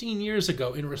 15 years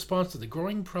ago in response to the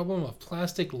growing problem of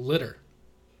plastic litter.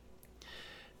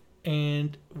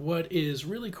 And what is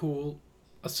really cool,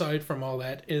 aside from all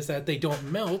that, is that they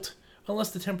don't melt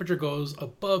unless the temperature goes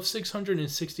above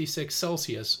 666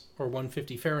 Celsius or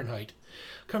 150 Fahrenheit,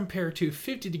 compared to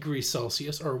 50 degrees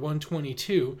Celsius or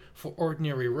 122 for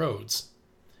ordinary roads.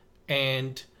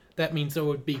 And that means that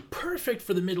would be perfect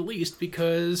for the Middle East,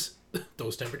 because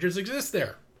those temperatures exist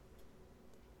there.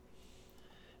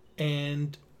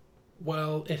 And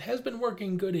while it has been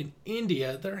working good in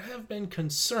India, there have been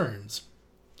concerns.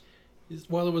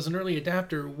 While it was an early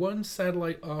adapter, one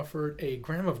satellite offered a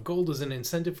gram of gold as an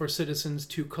incentive for citizens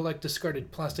to collect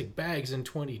discarded plastic bags in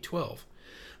 2012.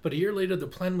 But a year later, the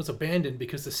plan was abandoned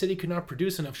because the city could not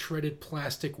produce enough shredded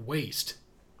plastic waste.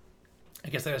 I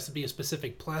guess that has to be a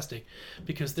specific plastic,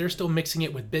 because they're still mixing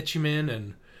it with bitumen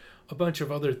and a bunch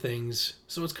of other things.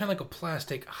 So it's kind of like a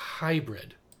plastic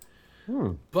hybrid.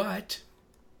 But,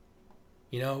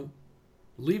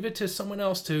 leave it to someone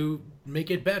else to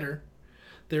make it better.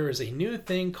 There is a new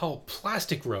thing called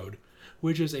Plastic Road,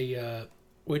 which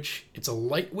it's a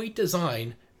lightweight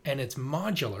design, and it's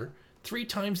modular, 3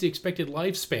 times the expected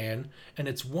lifespan, and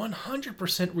it's 100%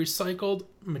 recycled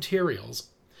materials.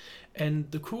 And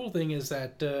the cool thing is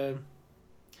that, in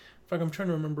fact, I'm trying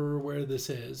to remember where this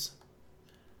is.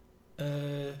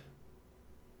 The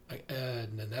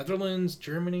Netherlands,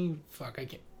 Germany, I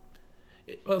can't.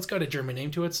 It's got a German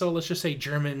name to it, so let's just say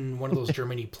German, one of those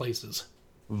Germany places.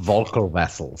 Volker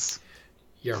vessels.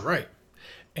 You're right.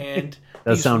 And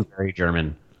that sounds very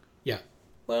German. Yeah.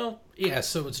 Well, yeah,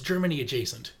 so it's Germany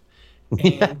adjacent.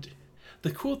 And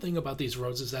the cool thing about these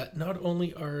roads is that not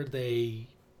only are they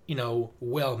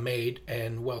well made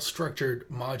and well structured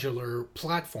modular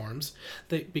platforms.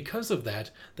 Because of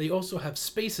that, they also have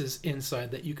spaces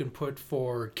inside that you can put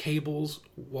for cables,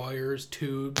 wires,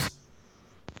 tubes,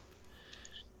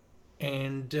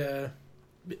 and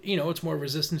it's more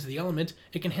resistant to the element.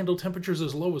 It can handle temperatures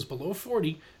as low as below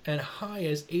 40 and high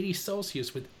as 80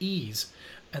 Celsius with ease.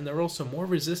 And they're also more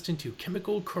resistant to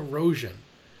chemical corrosion.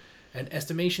 And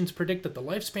estimations predict that the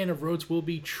lifespan of roads will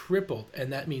be tripled,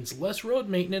 and that means less road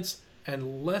maintenance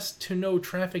and less to no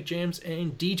traffic jams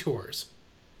and detours.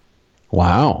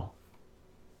 Wow.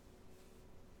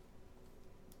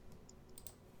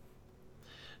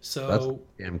 So that's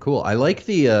damn cool. I like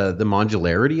the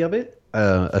modularity of it,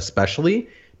 especially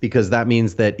because that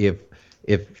means that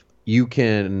if you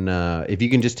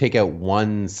can just take out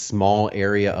one small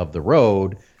area of the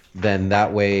road, then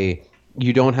that way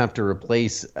you don't have to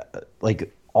replace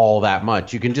like all that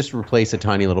much. You can just replace a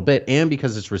tiny little bit, and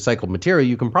because it's recycled material,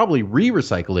 you can probably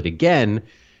re-recycle it again,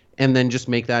 and then just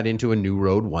make that into a new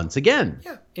road once again.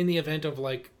 Yeah, in the event of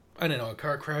a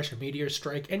car crash, a meteor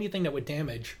strike, anything that would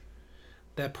damage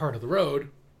that part of the road.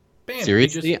 Bam.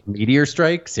 Seriously? A meteor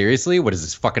strike? Seriously? What is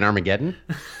this, fucking Armageddon?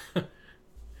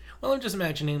 Well, I'm just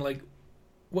imagining,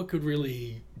 what could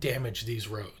really damage these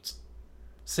roads?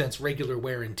 Since regular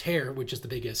wear and tear, which is the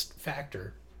biggest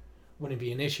factor, wouldn't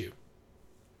be an issue.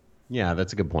 Yeah,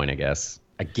 that's a good point, I guess.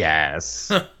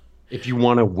 If you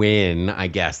want to win, I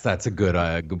guess that's a good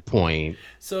point.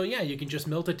 So, yeah, you can just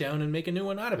melt it down and make a new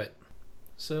one out of it.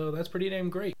 So that's pretty damn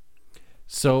great.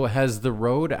 So has the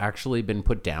road actually been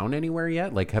put down anywhere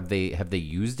yet? Have they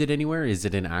used it anywhere? Is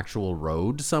it an actual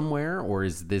road somewhere, or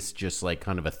is this just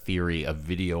kind of a theory, a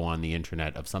video on the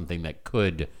internet of something that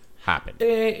could happen?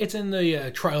 It's in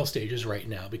the trial stages right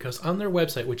now, because on their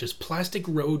website, which is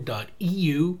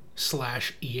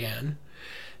plasticroad.eu/en,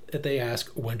 they ask,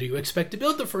 when do you expect to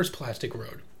build the first plastic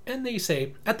road? And they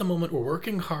say, at the moment, we're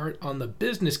working hard on the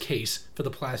business case for the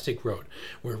plastic road.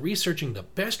 We're researching the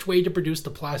best way to produce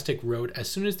the plastic road. As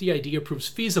soon as the idea proves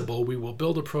feasible, we will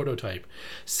build a prototype.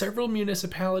 Several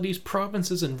municipalities,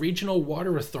 provinces, and regional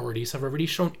water authorities have already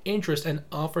shown interest and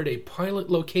offered a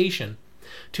pilot location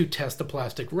to test the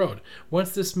plastic road. Once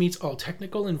this meets all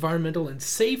technical, environmental, and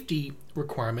safety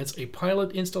requirements, a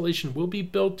pilot installation will be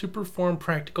built to perform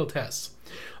practical tests.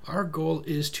 Our goal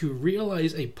is to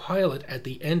realize a pilot at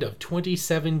the end of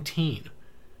 2017.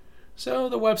 So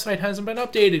the website hasn't been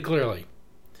updated clearly.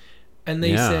 And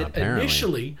they said apparently.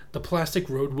 Initially the plastic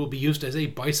road will be used as a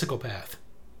bicycle path,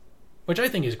 which I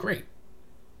think is great.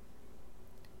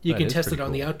 You can test it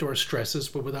on the outdoor stresses,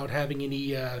 but without having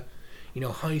any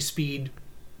high-speed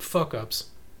fuck-ups.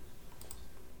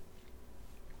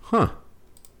 Huh.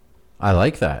 I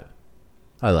like that.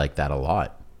 I like that a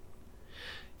lot.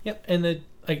 Yep, and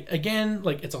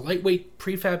it's a lightweight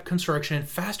prefab construction,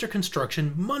 faster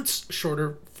construction, months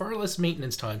shorter, far less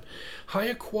maintenance time,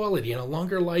 higher quality and a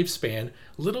longer lifespan,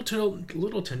 little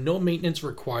to no maintenance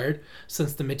required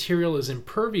since the material is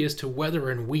impervious to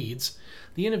weather and weeds.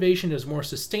 The innovation is more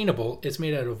sustainable. It's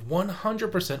made out of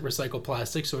 100% recycled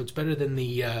plastic, so it's better than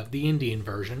the Indian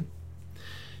version.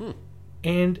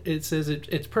 And it says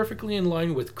it's perfectly in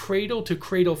line with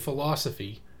cradle-to-cradle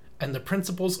philosophy and the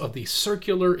principles of the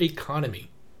circular economy.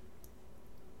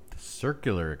 The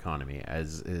circular economy,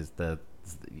 as in the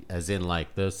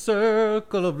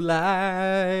circle of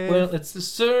life. Well, it's the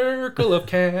circle of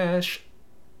cash.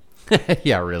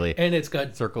 Yeah, really. And it's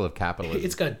got circle of capitalism.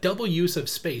 It's got double use of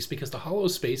space because the hollow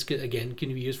space can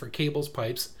be used for cables,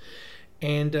 pipes,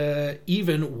 and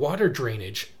even water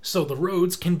drainage. So the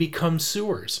roads can become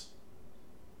sewers.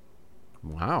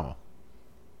 Wow.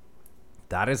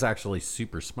 That is actually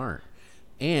super smart.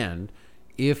 And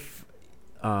if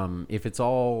it's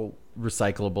all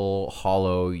recyclable,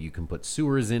 hollow, you can put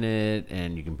sewers in it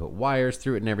and you can put wires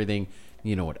through it and everything.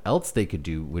 You know what else they could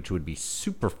do, which would be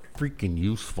super freaking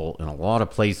useful in a lot of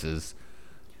places,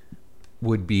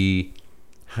 would be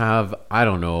have, I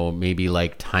don't know, maybe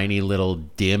tiny little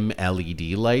dim LED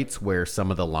lights where some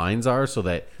of the lines are, so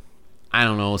that, I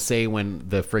don't know, say when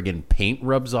the friggin' paint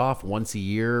rubs off once a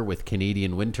year with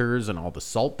Canadian winters and all the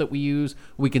salt that we use,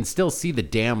 we can still see the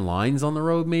damn lines on the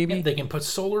road, maybe? And they can put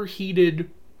solar heated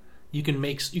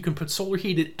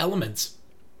elements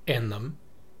in them.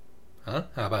 Huh?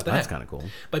 How about that? That's kind of cool.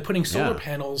 By putting solar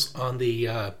panels on the,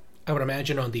 I would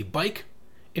imagine on the bike,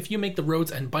 if you make the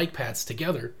roads and bike paths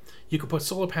together, you could put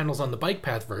solar panels on the bike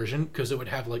path version because it would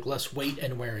have less weight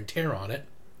and wear and tear on it.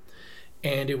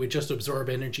 And it would just absorb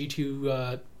energy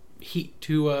to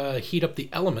heat up the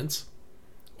elements,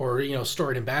 or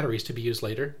store it in batteries to be used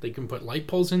later. They can put light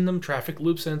poles in them, traffic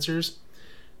loop sensors.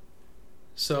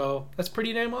 So that's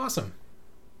pretty damn awesome.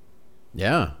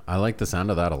 Yeah, I like the sound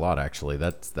of that a lot. Actually,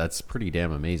 that's pretty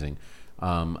damn amazing.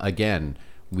 Again,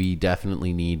 we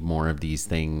definitely need more of these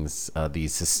things,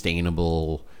 these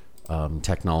sustainable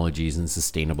technologies and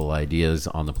sustainable ideas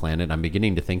on the planet. I'm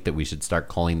beginning to think that we should start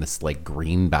calling this like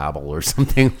green babble or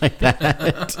something like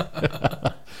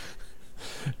that.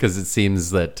 Because it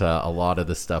seems that a lot of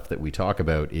the stuff that we talk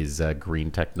about is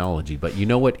green technology. But you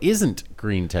know what isn't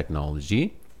green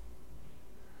technology?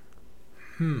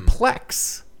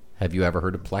 Plex. Have you ever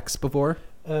heard of Plex before?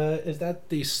 Is that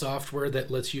the software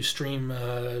that lets you stream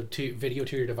video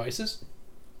to your devices?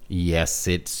 Yes,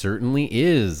 it certainly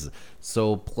is.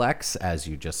 So Plex, as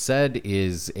you just said,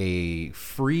 is a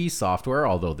free software,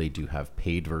 although they do have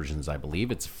paid versions, I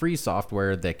believe. It's free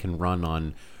software that can run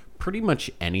on pretty much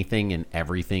anything and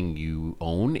everything you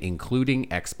own, including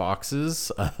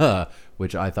Xboxes,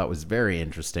 which I thought was very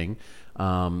interesting.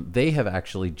 They have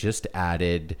actually just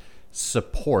added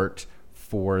support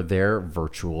for their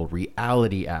virtual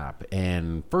reality app.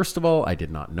 And first of all, I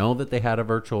did not know that they had a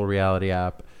virtual reality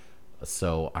app,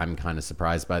 so I'm kind of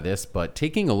surprised by this. But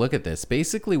taking a look at this,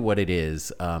 basically what it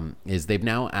is they've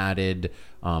now added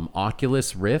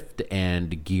Oculus Rift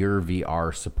and Gear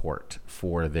VR support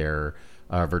for their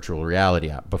virtual reality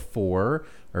app.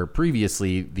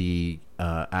 Previously, the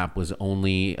app was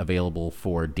only available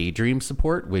for Daydream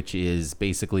support, which is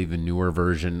basically the newer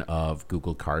version of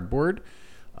Google Cardboard,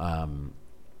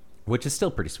 which is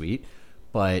still pretty sweet.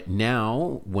 But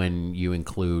now, when you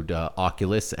include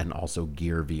Oculus and also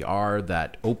Gear VR,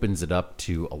 that opens it up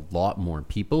to a lot more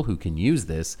people who can use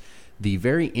this. The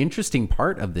very interesting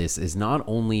part of this is not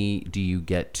only do you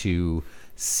get to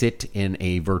sit in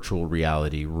a virtual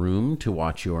reality room to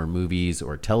watch your movies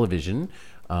or television,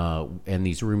 and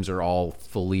these rooms are all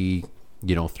fully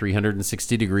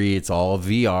 360 degree. It's all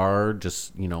VR,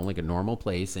 just, like a normal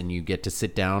place. And you get to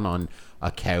sit down on a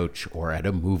couch or at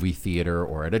a movie theater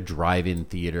or at a drive-in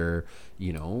theater,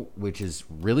 which is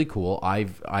really cool.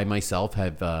 I myself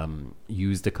have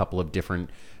used a couple of different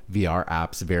VR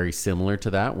apps very similar to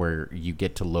that, where you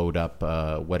get to load up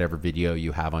whatever video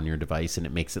you have on your device and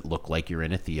it makes it look like you're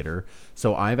in a theater.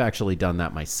 So I've actually done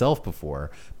that myself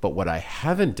before. But what I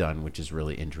haven't done, which is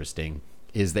really interesting,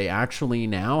 is they actually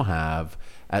now have,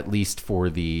 at least for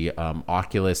the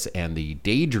Oculus and the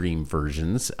Daydream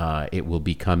versions, it will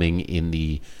be coming in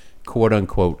the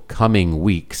quote-unquote coming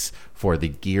weeks for the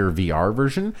Gear VR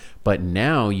version, but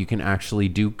now you can actually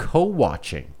do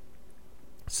co-watching.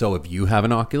 So if you have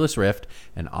an Oculus Rift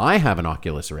and I have an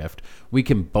Oculus Rift, we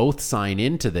can both sign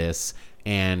into this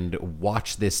and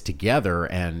watch this together.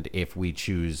 And if we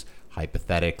choose,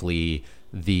 hypothetically,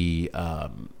 the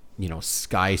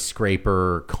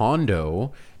skyscraper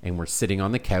condo, and we're sitting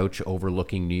on the couch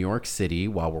overlooking New York City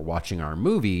while we're watching our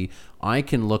movie, I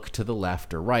can look to the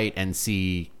left or right and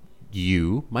see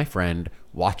you, my friend,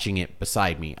 watching it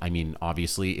beside me. I mean,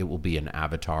 obviously it will be an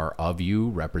avatar of you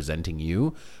representing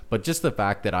you, but just the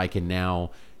fact that I can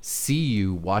now see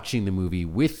you watching the movie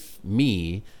with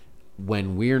me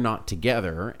when we're not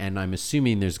together, and I'm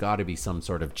assuming there's got to be some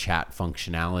sort of chat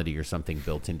functionality or something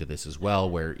built into this as well,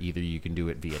 where either you can do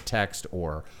it via text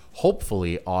or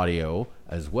hopefully audio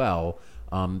as well.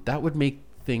 That would make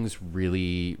things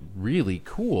really, really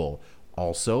cool.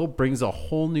 Also brings a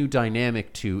whole new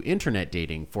dynamic to internet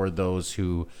dating for those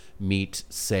who meet,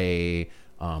 say,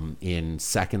 in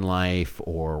Second Life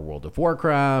or World of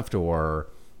Warcraft, or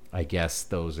I guess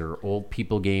those are old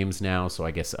people games now. So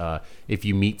I guess if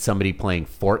you meet somebody playing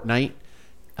Fortnite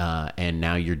and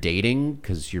now you're dating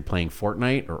because you're playing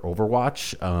Fortnite or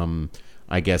Overwatch,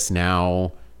 I guess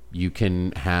now you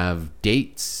can have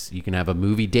dates. You can have a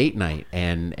movie date night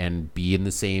and be in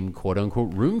the same quote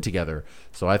unquote room together.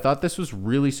 So I thought this was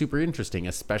really super interesting,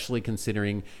 especially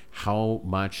considering how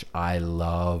much I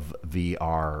love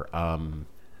VR.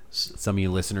 Some of you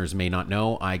listeners may not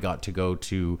know, I got to go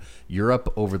to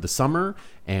Europe over the summer.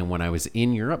 And when I was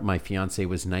in Europe, my fiance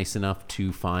was nice enough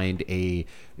to find a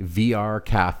VR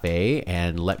cafe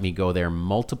and let me go there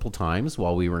multiple times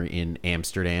while we were in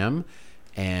Amsterdam.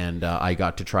 And I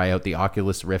got to try out the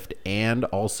Oculus Rift and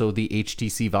also the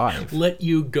HTC Vive. Let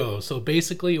you go. So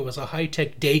basically it was a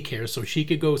high-tech daycare so she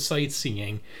could go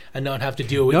sightseeing and not have to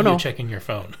deal with you checking your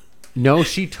phone. No,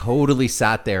 she totally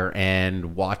sat there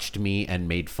and watched me and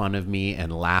made fun of me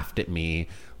and laughed at me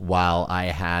while I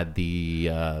had the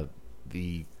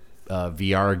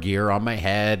VR gear on my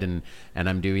head and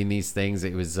I'm doing these things.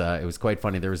 It was quite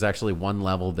funny. There was actually one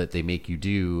level that they make you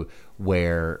do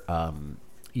where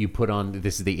you put on,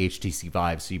 this is the HTC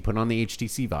Vive, so you put on the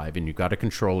HTC Vive and you've got a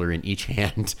controller in each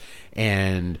hand,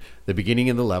 and the beginning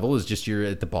of the level is just you're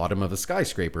at the bottom of a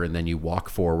skyscraper, and then you walk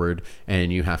forward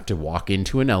and you have to walk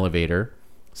into an elevator,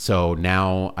 So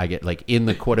now I get like in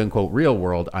the quote unquote real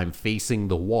world, I'm facing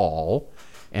the wall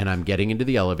and I'm getting into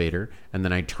the elevator, and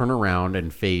then I turn around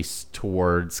and face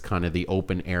towards kind of the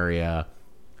open area.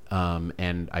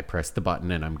 And I press the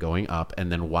button and I'm going up. And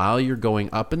then while you're going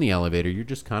up in the elevator, you're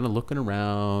just kind of looking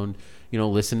around,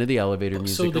 listen to the elevator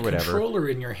music or whatever. So the controller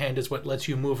in your hand is what lets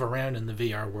you move around in the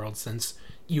VR world, since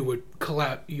you would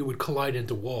collide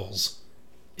into walls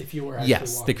if you were actually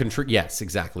walking. Yes,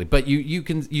 exactly. But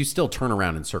you still turn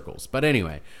around in circles. But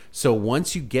anyway, so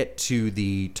once you get to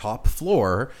the top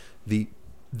floor, the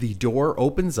door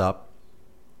opens up,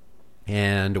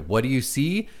 and what do you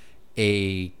see?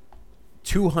 A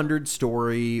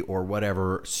 200-story or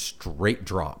whatever straight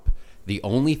drop. The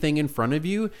only thing in front of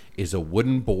you is a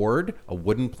wooden board, a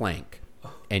wooden plank,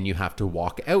 and you have to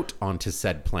walk out onto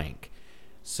said plank.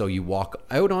 So you walk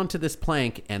out onto this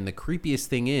plank, and the creepiest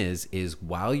thing is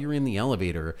while you're in the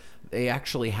elevator, they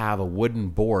actually have a wooden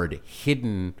board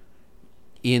hidden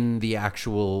in the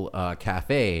actual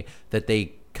cafe that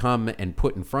they come and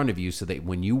put in front of you, so that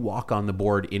when you walk on the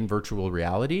board in virtual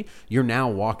reality, you're now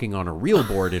walking on a real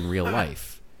board in real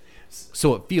life.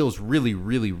 So it feels really,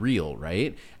 really real,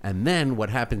 right? And then what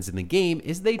happens in the game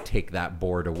is they take that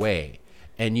board away,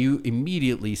 and you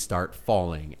immediately start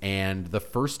falling. And the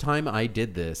first time I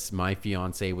did this, my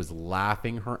fiance was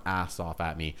laughing her ass off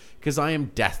at me because I am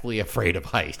deathly afraid of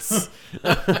heights.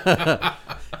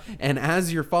 And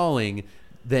as you're falling,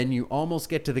 then you almost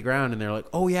get to the ground, and they're like,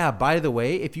 oh yeah, by the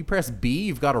way, if you press B,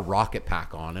 you've got a rocket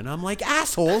pack on. And I'm like,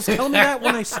 assholes, tell me that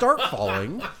when I start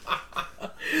falling.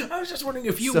 I was just wondering,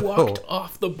 if you walked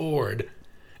off the board,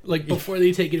 like before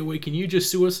they take it away, can you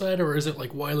just suicide, or is it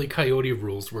like Wile E. Coyote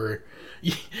rules where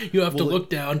you have to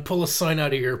look down, pull a sign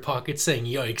out of your pocket saying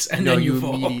yikes, and then you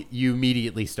fall? You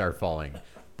immediately start falling.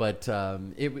 But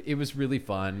it was really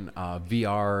fun.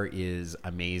 VR is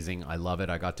amazing. I love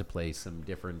it. I got to play some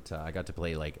different. I got to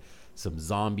play like some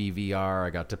zombie VR.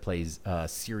 I got to play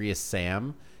Serious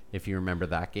Sam, if you remember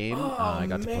that game. I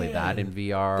got to play that in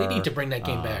VR. They need to bring that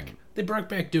game back. They brought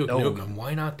back Duke Nukem.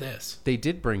 Why not this? They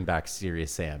did bring back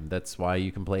Serious Sam. That's why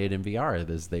you can play it in VR.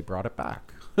 They brought it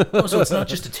back. So it's not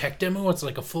just a tech demo. It's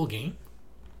like a full game.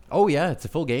 Oh yeah, it's a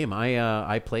full game.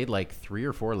 I played like 3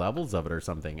 or 4 levels of it or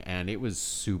something, and it was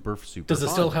super Does it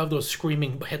fun. still have those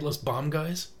screaming headless bomb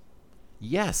guys?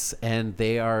 Yes, and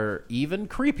they are even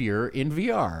creepier in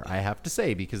VR, I have to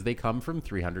say, because they come from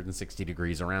 360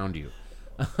 degrees around you.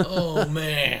 Oh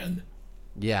man.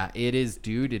 Yeah, it is,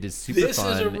 dude. It is super fun. This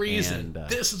is a reason.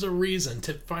 This is a reason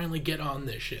to finally get on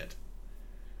this shit.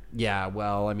 Yeah,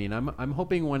 well, I mean, I'm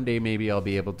hoping one day maybe I'll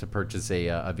be able to purchase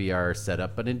a VR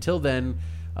setup, but until then,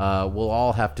 we'll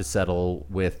all have to settle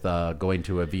with going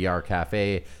to a VR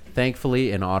cafe.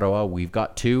 Thankfully, in Ottawa, we've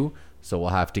got 2, so we'll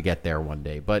have to get there one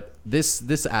day. But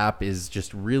this app is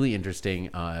just really interesting.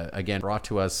 Again, brought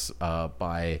to us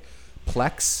by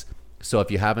Plex. So if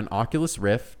you have an Oculus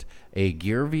Rift, a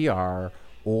Gear VR,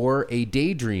 or a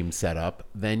Daydream setup,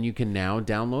 then you can now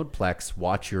download Plex,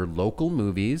 watch your local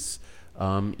movies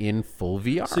in full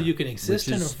VR. So you can exist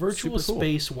in a virtual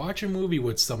space, watch a movie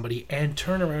with somebody, and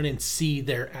turn around and see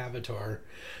their avatar.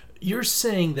 You're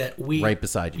saying that right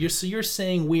beside you. You're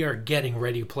saying we are getting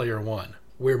Ready Player One.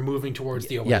 We're moving towards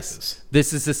the Oasis. Yes.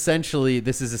 This is essentially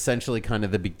kind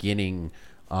of the beginning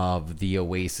of the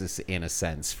Oasis in a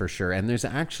sense, for sure. And there's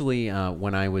actually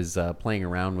when I was playing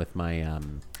around with my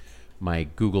my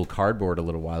Google Cardboard a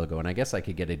little while ago, and I guess I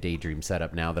could get a Daydream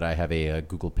setup now that I have a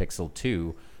Google Pixel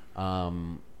 2.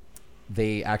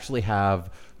 They actually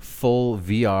have full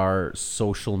VR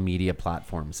social media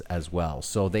platforms as well.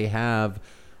 So they have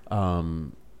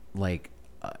almost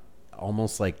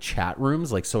like chat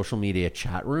rooms, like social media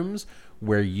chat rooms,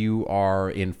 where you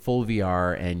are in full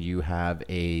VR and you have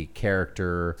a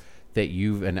character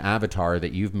an avatar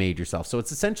that you've made yourself. So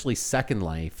it's essentially Second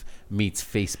Life meets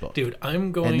Facebook. Dude,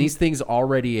 and these things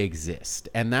already exist.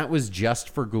 And that was just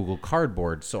for Google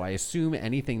Cardboard. So I assume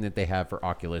anything that they have for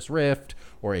Oculus Rift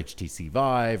or HTC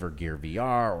Vive or Gear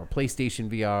VR or PlayStation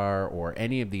VR or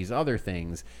any of these other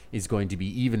things is going to be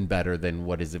even better than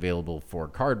what is available for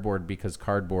Cardboard, because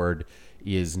Cardboard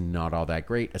is not all that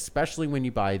great, especially when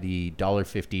you buy the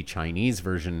 $1.50 Chinese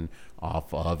version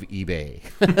off of eBay.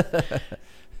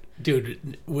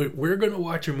 Dude, we're going to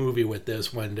watch a movie with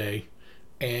this one day,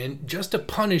 and just to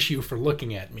punish you for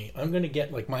looking at me, I'm going to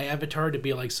get like my avatar to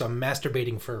be like some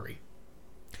masturbating furry.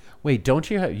 Wait, don't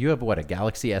you have what, a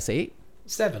Galaxy S8?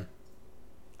 7.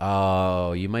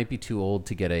 Oh, you might be too old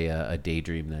to get a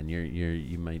Daydream then.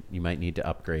 You might need to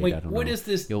upgrade. Wait, I don't know. what is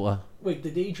this? Wait, the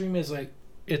Daydream is like,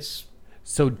 it's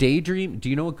So Daydream, do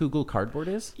you know what Google Cardboard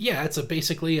is? Yeah, it's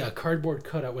basically a cardboard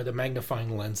cutout with a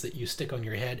magnifying lens that you stick on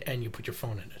your head and you put your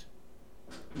phone in it.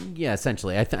 Yeah,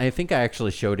 essentially. I think I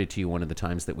actually showed it to you one of the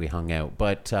times that we hung out.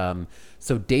 But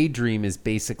so Daydream is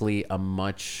basically a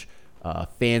much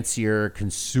fancier,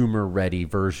 consumer-ready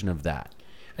version of that.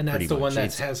 And that's pretty the one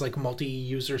much. that has like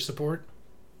multi-user support?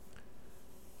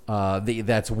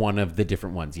 That's one of the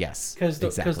different ones, yes. Because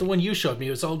exactly. the one you showed me,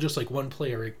 it was all just like one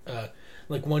player,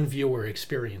 like one viewer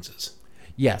experiences.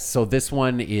 Yes, so this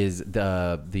one is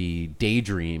the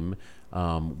Daydream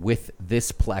with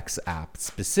this Plex app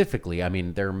specifically. I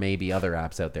mean, there may be other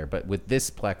apps out there, but with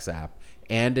this Plex app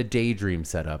and a Daydream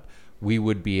setup, we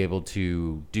would be able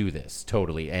to do this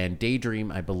totally. And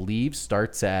Daydream, I believe,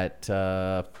 starts at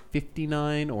 $59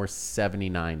 or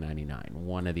 $79.99,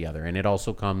 one or the other. And it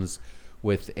also comes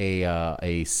with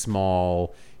a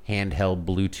small handheld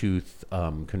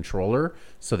Bluetooth controller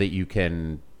so that you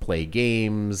can play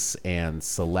games and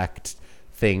select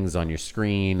things on your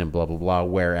screen and blah, blah, blah.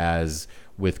 Whereas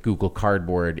with Google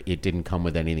Cardboard, it didn't come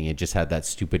with anything. It just had that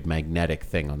stupid magnetic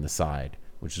thing on the side,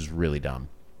 which is really dumb.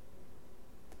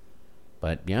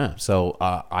 But yeah, so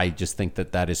I just think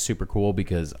that is super cool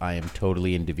because I am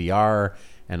totally into VR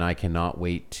and I cannot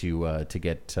wait to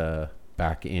get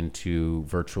back into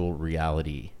virtual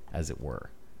reality, as it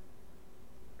were.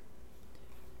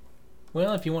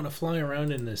 Well, if you want to fly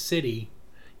around in the city,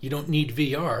 you don't need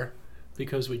VR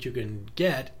because what you can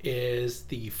get is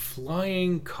the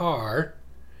flying car,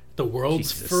 the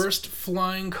world's first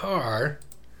flying car.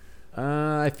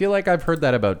 I feel like I've heard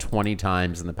that about 20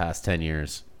 times in the past 10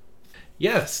 years.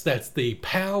 Yes, that's the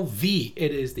PAL V.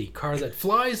 It is the car that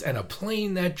flies and a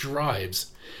plane that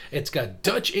drives. It's got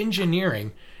Dutch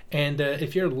engineering. And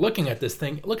if you're looking at this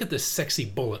thing, look at this sexy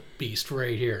bullet beast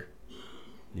right here.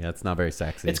 Yeah, it's not very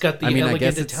sexy. It's got the I elegant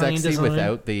guess it's Italian sexy design.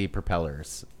 without the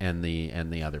propellers and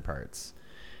the other parts.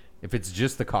 If it's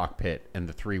just the cockpit and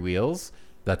the three wheels,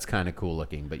 that's kind of cool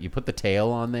looking. But you put the tail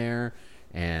on there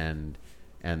and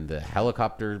the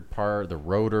helicopter part, the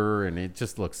rotor, and it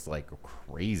just looks like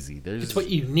crazy. It's what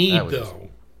you need, though.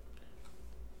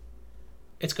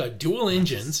 It's got dual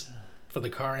engines for the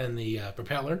car and the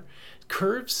propeller,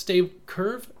 curve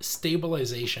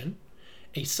stabilization,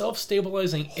 a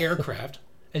self-stabilizing aircraft.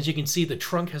 As you can see, the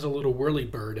trunk has a little whirly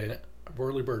bird on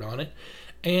it.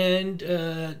 And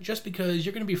just because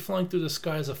you're going to be flying through the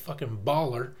sky as a fucking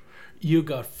baller, you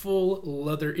got full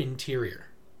leather interior.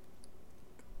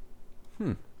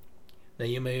 Now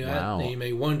you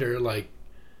may wonder, like,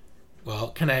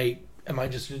 well, am I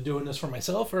just doing this for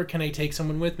myself, or can I take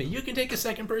someone with me? You can take a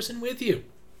second person with you.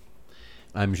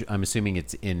 I'm assuming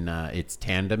it's in it's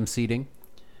tandem seating.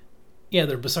 Yeah,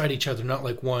 they're beside each other, not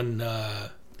like one.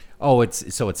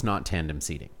 It's not tandem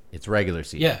seating. It's regular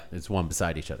seating. Yeah, it's one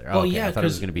beside each other. Well, okay. yeah, I thought it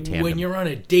was going to be tandem. When you're on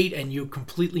a date and you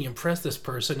completely impress this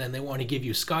person and they want to give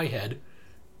you Skyhead,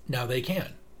 now they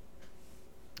can.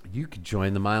 You could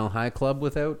join the Mile High Club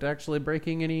without actually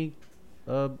breaking any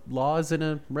laws in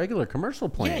a regular commercial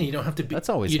plane. Yeah, you don't have to be. That's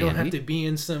always handy. handy. Don't have to be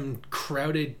in some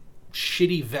crowded,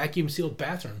 shitty, vacuum-sealed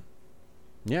bathroom.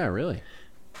 Yeah, really.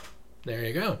 There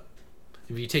you go.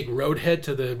 If you take Roadhead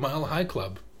to the Mile High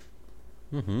Club.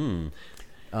 Mm-hmm.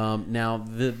 Now,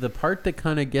 the part that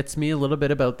kind of gets me a little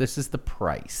bit about this is the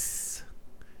price.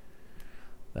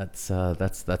 That's a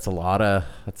lot of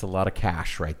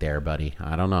cash right there, buddy.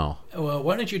 I don't know. Well,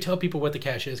 why don't you tell people what the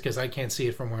cash is? Because I can't see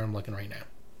it from where I'm looking right now.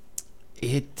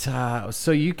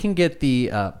 So you can get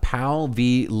the PAL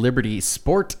V Liberty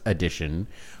Sport Edition,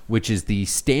 which is the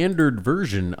standard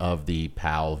version of the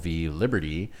PAL V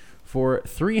Liberty, for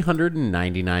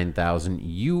 $399,000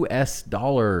 US.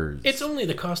 It's only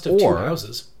the cost of two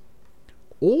houses.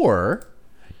 Or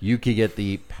you could get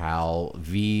the PAL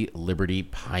V Liberty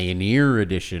Pioneer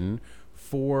Edition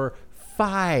for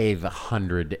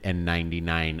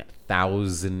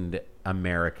 $599,000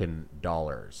 American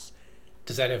dollars.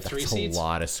 Does that have three seats? That's a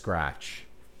lot of scratch.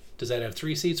 Does that have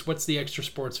 3 seats? What's the extra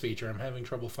sports feature? I'm having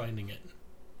trouble finding it.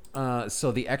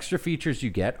 So the extra features you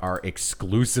get are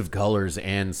exclusive colors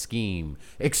and scheme,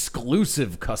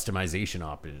 exclusive customization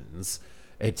options,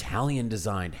 Italian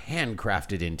designed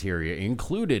handcrafted interior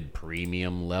included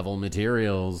premium level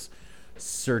materials,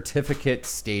 certificate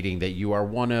stating that you are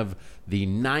one of the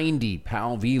 90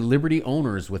 PAL V Liberty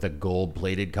owners with a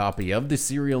gold-plated copy of the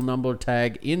serial number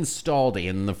tag installed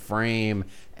in the frame,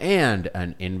 and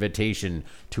an invitation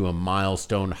to a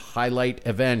milestone highlight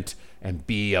event and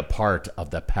be a part of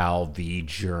the PAL V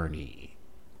journey.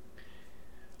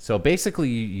 So basically,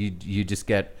 you just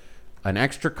get an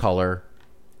extra color,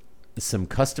 some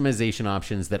customization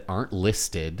options that aren't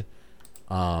listed,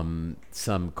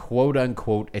 some quote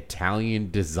unquote Italian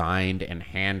designed and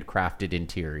handcrafted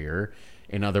interior.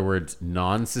 In other words,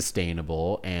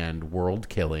 non-sustainable and world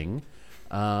killing.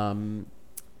 And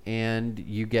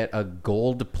you get a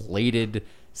gold plated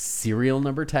serial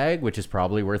number tag, which is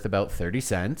probably worth about 30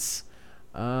 cents.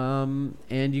 And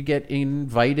you get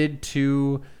invited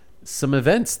to some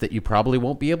events that you probably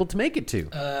won't be able to make it to.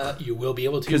 You will be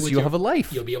able to, because you have a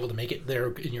life. You'll be able to make it there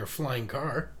in your flying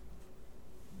car.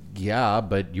 Yeah,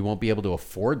 but you won't be able to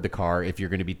afford the car if you're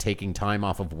going to be taking time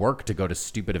off of work to go to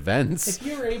stupid events. If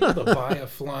you're able to buy a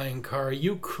flying car,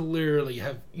 you clearly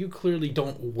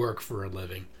don't work for a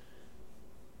living.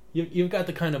 You've got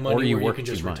the kind of money where you can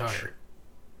just retire.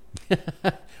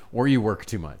 Or you work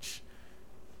too much.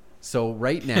 So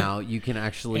right now you can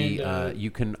actually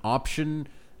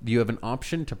you have an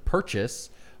option to purchase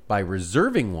by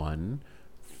reserving one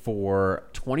for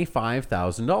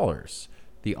 $25,000.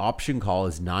 The option call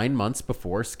is 9 months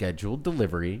before scheduled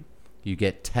delivery. You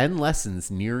get 10 lessons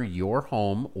near your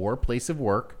home or place of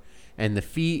work, and the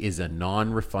fee is a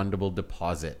non-refundable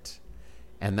deposit.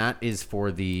 And that is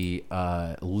for the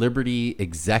Liberty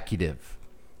Executive.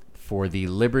 For the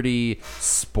Liberty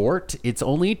Sport, it's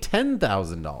only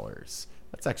 $10,000.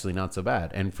 That's actually not so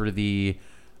bad. And for the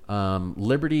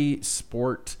Liberty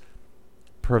Sport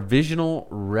Provisional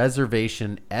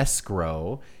Reservation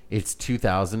Escrow, it's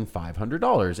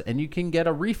 $2,500, and you can get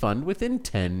a refund within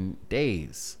 10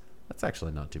 days. That's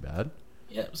actually not too bad.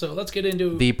 Yeah, so let's get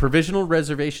into... The provisional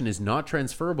reservation is not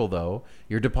transferable, though.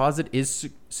 Your deposit is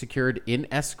secured in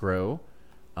escrow,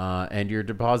 and your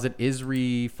deposit is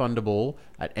refundable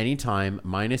at any time,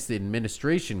 minus the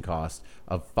administration cost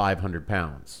of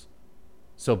 £500.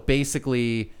 So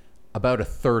basically, about a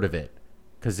third of it.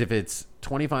 Because if it's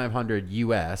 $2,500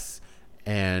 US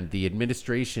and the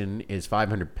administration is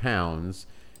 £500,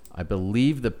 I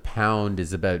believe the pound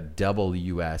is about double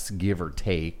US, give or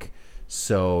take.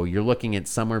 So you're looking at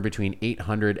somewhere between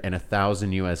 $800 and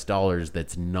 $1,000 US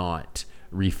that's not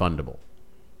refundable.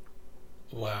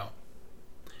 Wow.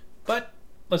 But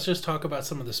let's just talk about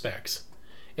some of the specs.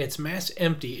 Its mass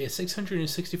empty is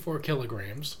 664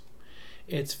 kilograms.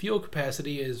 Its fuel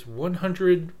capacity is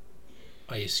 100,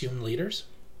 I assume, liters?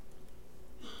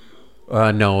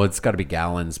 No, it's got to be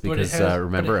gallons because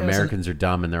remember, Americans are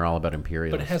dumb and they're all about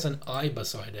imperials. But it has an I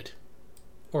beside it,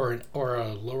 or a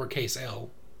lowercase l.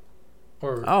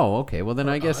 Or oh, okay. Well, then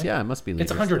I guess it must be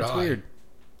liters. It's 100 That's I. Weird.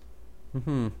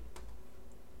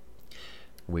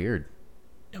 Weird.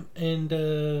 And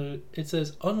it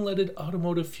says unleaded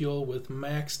automotive fuel with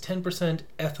max 10%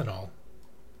 ethanol.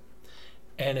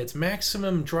 And its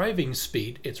maximum driving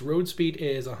speed, its road speed,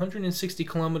 is 160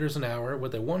 kilometers an hour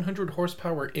with a 100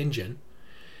 horsepower engine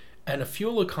and a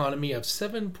fuel economy of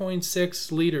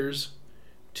 7.6 liters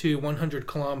to 100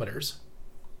 kilometers.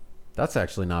 That's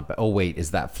actually not bad. Oh, wait, is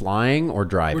that flying or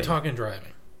driving? We're talking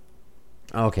driving.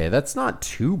 Okay, that's not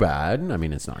too bad. I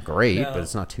mean, it's not great, but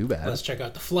it's not too bad. Let's check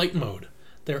out the flight mode.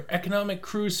 Their economic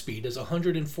cruise speed is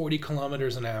 140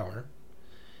 kilometers an hour.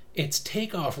 Its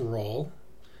takeoff roll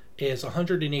is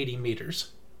 180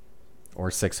 meters. Or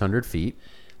 600 feet.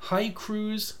 High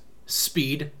cruise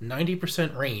speed,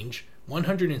 90% range,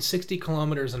 160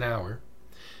 kilometers an hour.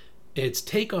 Its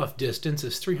takeoff distance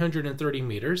is 330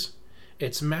 meters.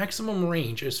 Its maximum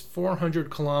range is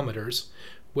 400 kilometers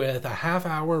with a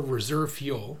half-hour reserve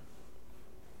fuel.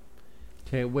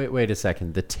 Okay, wait a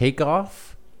second. The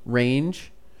takeoff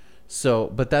range?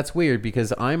 But that's weird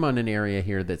because I'm on an area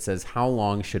here that says how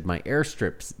long should my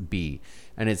airstrips be?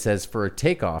 And it says for a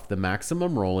takeoff, the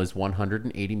maximum roll is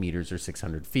 180 meters or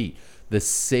 600 feet.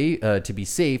 To be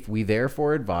safe, we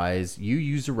therefore advise you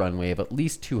use a runway of at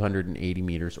least 280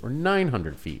 meters or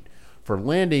 900 feet. For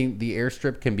landing, the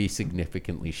airstrip can be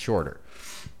significantly shorter.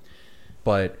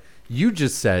 But you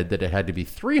just said that it had to be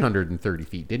 330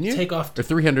 feet, didn't you? Takeoff or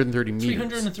 330 meters.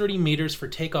 330 meters for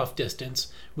takeoff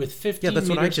distance with 15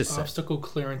 meters obstacle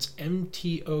clearance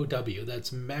MTOW.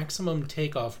 That's maximum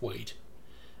takeoff weight.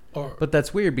 But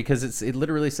that's weird because it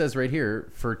literally says right here,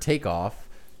 for takeoff,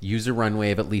 use a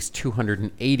runway of at least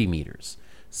 280 meters.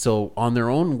 So on their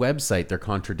own website, they're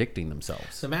contradicting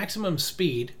themselves. The maximum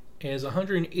speed is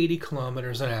 180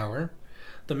 kilometers an hour.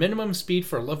 The minimum speed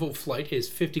for level flight is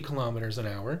 50 kilometers an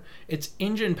hour. Its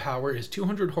engine power is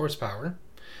 200 horsepower.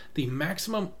 The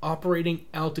maximum operating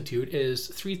altitude is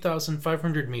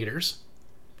 3,500 meters.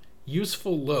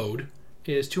 Useful load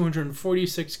is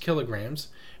 246 kilograms.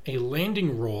 A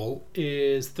landing roll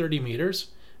is 30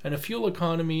 meters. And a fuel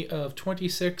economy of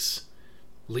 26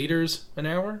 liters an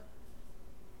hour.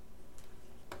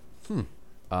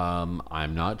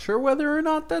 I'm not sure whether or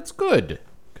not that's good.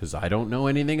 because I don't know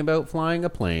anything about flying a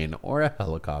plane or a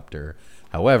helicopter.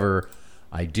 However,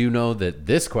 I do know that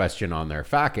this question on their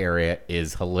FAQ area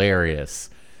is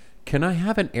hilarious. Can I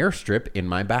have an airstrip in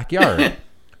my backyard?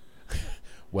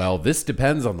 Well, this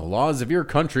depends on the laws of your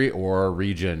country or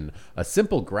region. A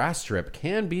simple grass strip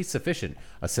can be sufficient.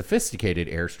 A sophisticated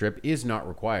airstrip is not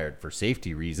required. For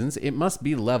safety reasons, it must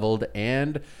be leveled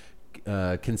and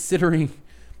consideration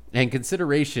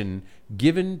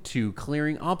given to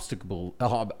clearing obstacles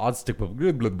that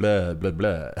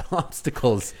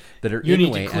are in the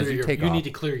way as you take off. You need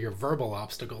to clear your verbal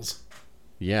obstacles.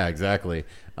 Yeah, exactly.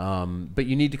 But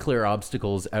you need to clear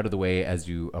obstacles out of the way as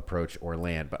you approach or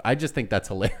land. But I just think that's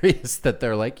hilarious that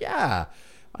they're like, yeah,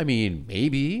 I mean,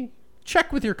 maybe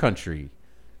check with your country.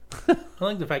 I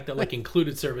like the fact that like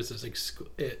included services,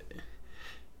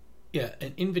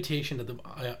 an invitation to the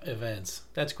events.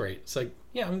 That's great. It's like,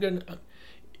 yeah, I'm gonna.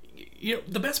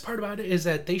 The best part about it is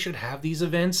that they should have these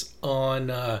events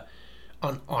on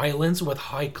islands with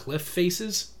high cliff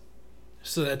faces,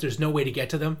 so that there's no way to get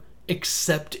to them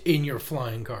except in your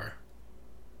flying car.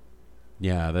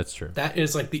 Yeah, that's true. That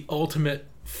is like the ultimate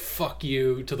fuck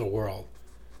you to the world.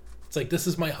 It's like, this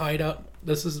is my hideout.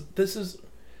 This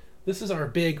is our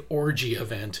big orgy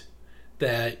event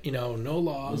that, no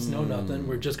laws, no nothing.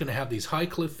 We're just going to have these high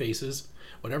cliff faces.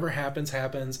 Whatever happens,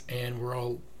 and we're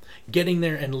all getting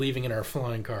there and leaving in our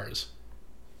flying cars.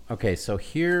 Okay, so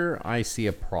here I see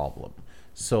a problem.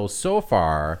 So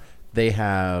far, they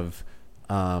have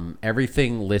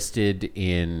everything listed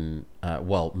in,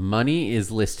 money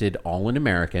is listed all in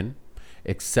American,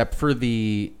 except for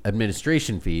the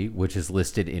administration fee, which is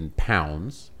listed in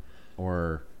pounds.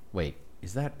 Or, wait,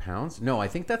 is that pounds? No, I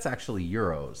think that's actually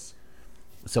euros.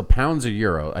 So pounds or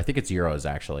euro. I think it's euros,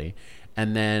 actually.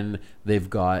 And then they've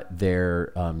got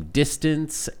their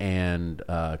distance and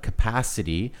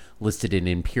capacity listed in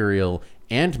imperial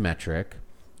and metric.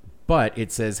 But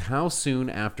it says, how soon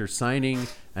after signing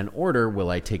an order will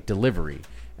I take delivery?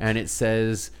 And it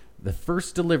says the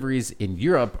first deliveries in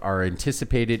Europe are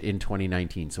anticipated in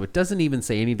 2019. So it doesn't even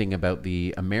say anything about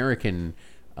the American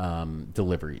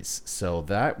deliveries. So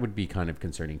that would be kind of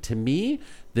concerning. To me,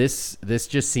 this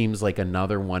just seems like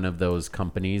another one of those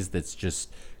companies that's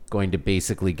just going to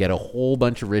basically get a whole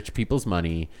bunch of rich people's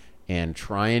money and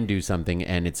try and do something,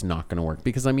 and it's not going to work.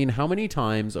 Because, I mean, how many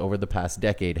times over the past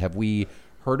decade have we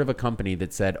heard of a company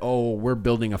that said, oh, we're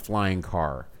building a flying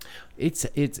car?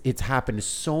 It's happened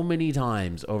so many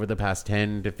times over the past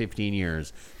 10 to 15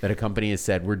 years that a company has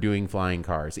said, we're doing flying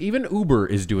cars. Even Uber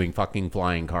is doing fucking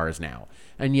flying cars now.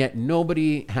 And yet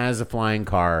nobody has a flying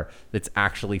car that's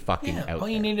actually fucking out there. All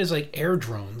you need is like air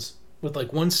drones with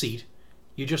like one seat.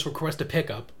 You just request a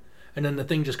pickup, and then the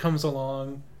thing just comes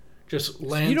along, just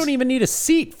lands. You don't even need a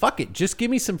seat. Fuck it. Just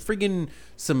give me some friggin'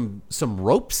 some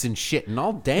ropes and shit, and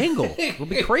I'll dangle. It'll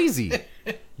be crazy.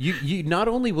 You not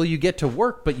only will you get to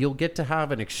work, but you'll get to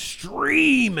have an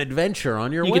extreme adventure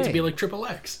on your way. You get to be like Triple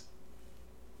X.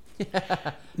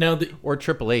 Yeah. Now or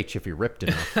Triple H if you're ripped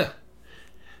enough.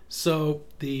 So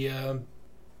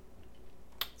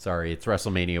sorry, it's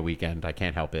WrestleMania weekend. I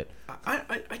can't help it.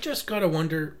 I just gotta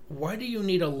wonder, why do you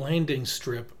need a landing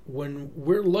strip when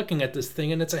we're looking at this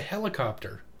thing and it's a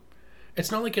helicopter? It's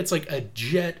not like it's like a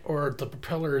jet or the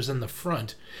propeller is in the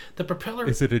front. The propeller...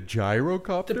 Is it a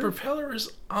gyrocopter? The propeller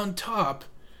is on top.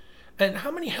 And how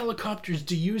many helicopters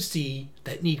do you see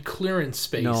that need clearance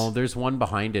space? No, there's one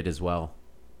behind it as well.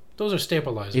 Those are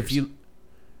stabilizers.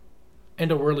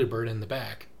 And a whirlybird in the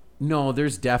back. No,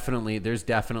 there's definitely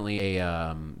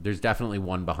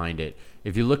one behind it.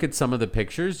 If you look at some of the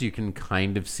pictures, you can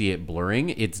kind of see it blurring.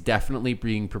 It's definitely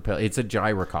being propelled. It's a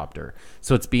gyrocopter.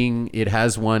 So it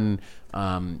has one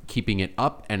keeping it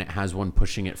up, and it has one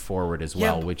pushing it forward as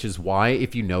well, which is why,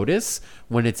 if you notice,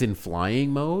 when it's in flying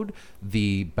mode,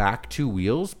 the back two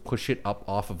wheels push it up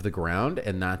off of the ground,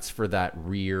 and that's for that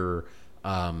rear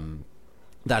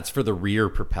that's for the rear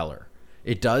propeller.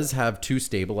 It does have two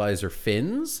stabilizer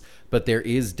fins, but there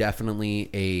is definitely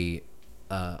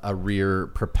a rear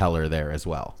propeller there as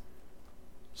well.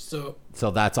 So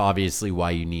that's obviously why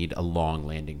you need a long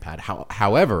landing pad.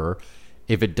 However,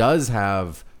 if it does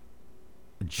have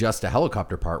just a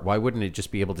helicopter part, why wouldn't it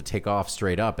just be able to take off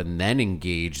straight up and then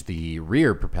engage the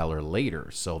rear propeller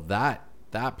later? So that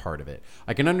part of it,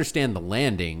 I can understand the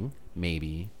landing,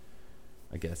 maybe.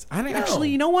 I guess. Actually,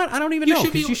 you know what? I don't even know,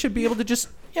 because you should be able to just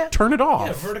turn it off.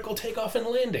 Yeah, vertical takeoff and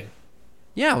landing.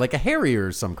 Yeah, like a Harrier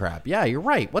or some crap. Yeah, you're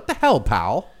right. What the hell,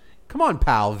 pal? Come on,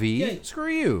 pal V. Yeah. Screw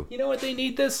you. You know what? They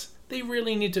need this. They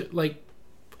really need to, like,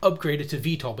 upgrade it to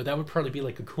VTOL, but that would probably be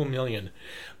like a cool million.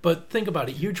 But think about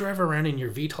it. You drive around in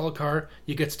your VTOL car,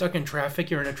 you get stuck in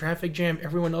traffic, you're in a traffic jam,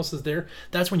 everyone else is there.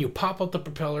 That's when you pop out the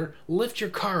propeller, lift your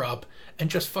car up, and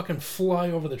just fucking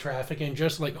fly over the traffic and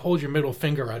just like hold your middle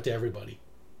finger out to everybody.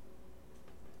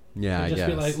 Yeah, And I just guess.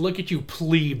 be like, look at you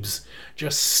plebes,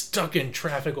 just stuck in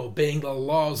traffic obeying the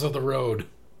laws of the road.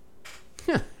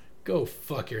 Go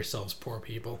fuck yourselves, poor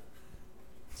people.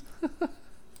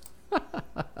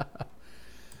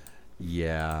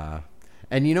 Yeah,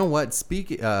 and you know what?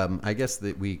 I guess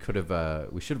that we should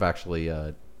have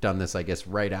actually done this. I guess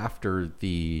right after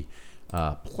the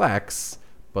Plex,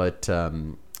 but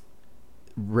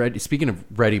speaking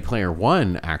of Ready Player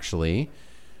One, actually,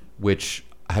 which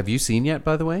have you seen yet?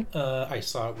 By the way, I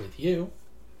saw it with you.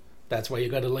 That's why you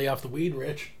got to lay off the weed,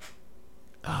 Rich.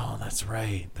 oh, that's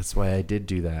right. That's why I did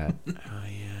do that. Oh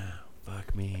yeah,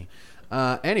 fuck me.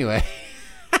 Anyway.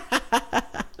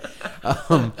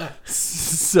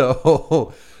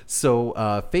 So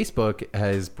Facebook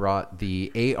has brought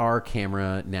the AR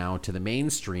camera now to the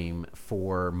mainstream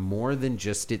for more than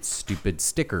just its stupid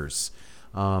stickers.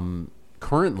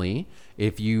 Currently,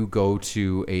 if you go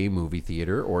to a movie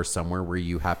theater or somewhere where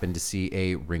you happen to see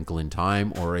a Wrinkle in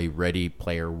Time or a Ready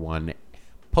Player One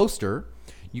poster,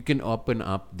 you can open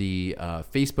up the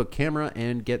Facebook camera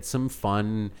and get some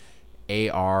fun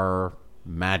AR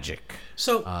magic.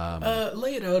 So,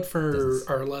 lay it out for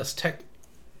our less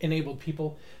tech-enabled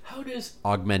people. How does...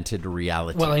 Augmented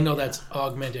reality. Well, I know that's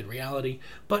augmented reality,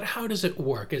 but how does it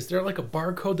work? Is there like a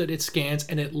barcode that it scans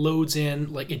and it loads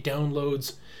in, like it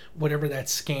downloads whatever that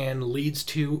scan leads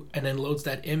to and then loads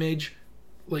that image?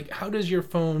 Like, how does your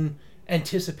phone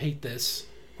anticipate this?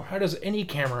 Or how does any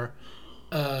camera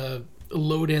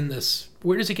load in this?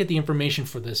 Where does it get the information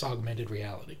for this augmented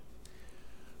reality?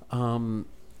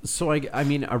 So I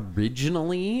mean,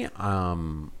 originally,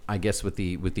 I guess with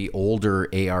the older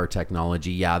AR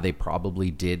technology, yeah, they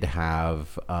probably did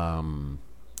have,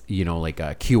 like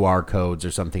QR codes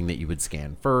or something that you would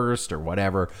scan first or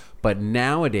whatever. But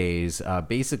nowadays,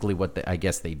 basically what I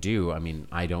guess they do, I mean,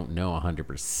 I don't know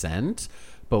 100%,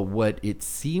 but what it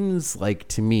seems like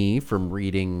to me from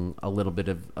reading a little bit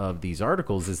of these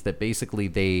articles is that basically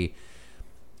they,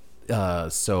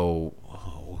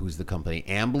 who's the company?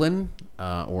 Amblin,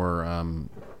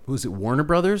 who's it? Warner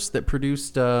Brothers that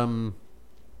produced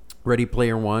Ready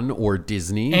Player One, or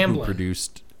Disney Amblin. who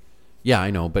produced. Yeah,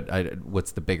 I know, but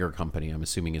what's the bigger company? I'm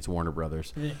assuming it's Warner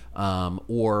Brothers. Yeah.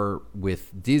 Or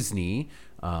with Disney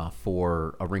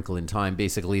for A Wrinkle in Time,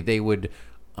 basically they would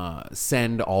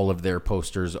send all of their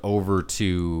posters over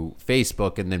to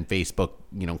Facebook, and then Facebook,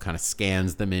 kind of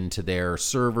scans them into their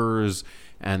servers,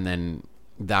 and then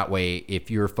that way, if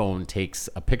your phone takes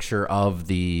a picture of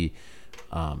the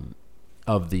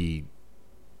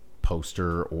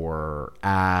poster or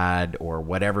ad or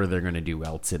whatever they're going to do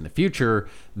else in the future,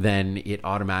 then it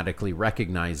automatically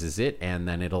recognizes it, and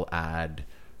then it'll add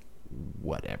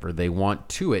whatever they want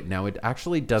to it. Now, it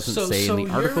actually doesn't say in the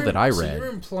article that I read. So you're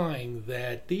implying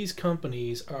that these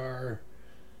companies are,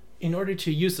 in order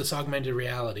to use this augmented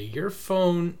reality,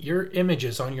 your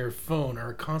images on your phone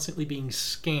are constantly being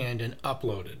scanned and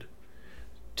uploaded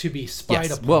to be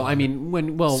spied upon. Well, I mean,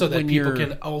 so that when people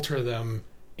can alter them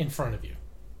in front of you.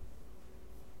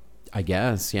 I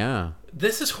guess, yeah.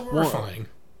 This is horrifying.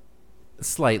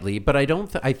 Slightly, but I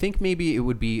don't. I think maybe it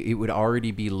would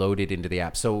already be loaded into the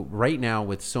app. So right now,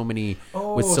 with so many,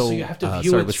 so you have to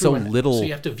view it through so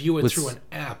you have to view it through an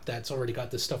app that's already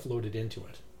got this stuff loaded into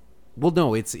it. Well,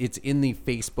 no, it's in the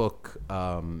Facebook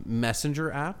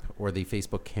Messenger app or the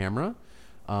Facebook camera.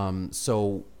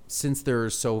 So since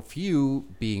there's so few,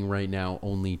 being right now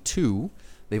only 2,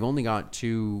 they've only got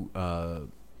 2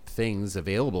 things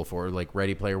available for, like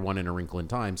Ready Player One and A Wrinkle in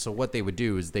Time. So what they would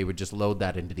do is they would just load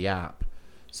that into the app,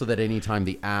 so that anytime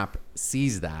the app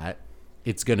sees that,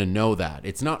 it's going to know that.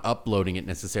 It's not uploading it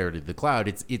necessarily to the cloud.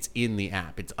 It's in the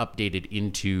app. It's updated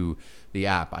into the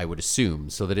app, I would assume,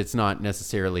 so that it's not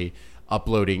necessarily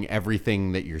uploading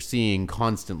everything that you're seeing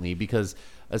constantly, because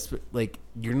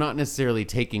you're not necessarily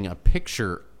taking a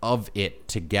picture of it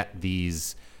to get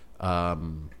these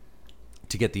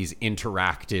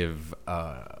interactive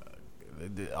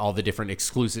all the different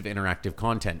exclusive interactive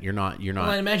content. You're not Well,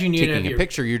 I imagine you'd taking have a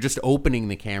picture. You're just opening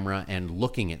the camera and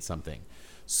looking at something.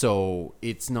 So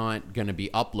it's not going to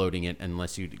be uploading it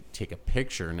unless you take a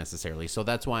picture necessarily. So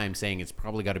that's why I'm saying it's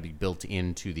probably got to be built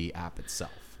into the app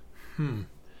itself.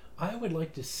 I would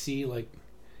like to see,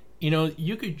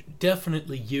 you could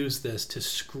definitely use this to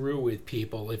screw with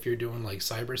people if you're doing like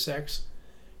cyber sex,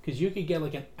 because you could get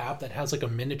like an app that has like a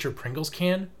miniature Pringles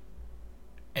can,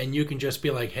 and you can just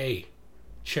be like, hey,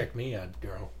 check me out,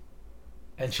 girl,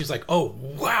 And she's like, oh,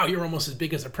 wow, you're almost as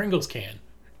big as a Pringles can.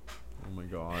 Oh my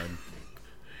god.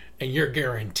 And you're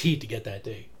guaranteed to get that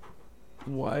date.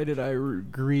 Why did I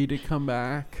agree to come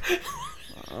back?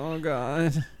 Oh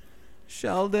god.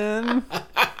 Sheldon.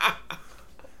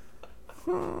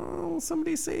 Oh,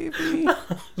 somebody save me.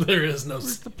 There is no...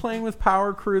 Where's the Playing with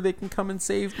Power crew? They can come and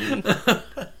save me.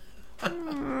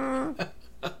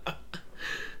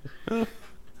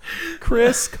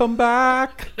 Chris, come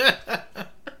back.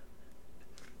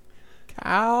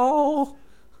 Cal?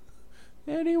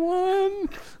 Anyone?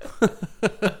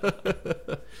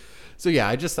 So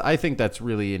yeah, I think that's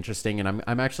really interesting, and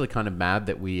I'm actually kind of mad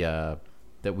that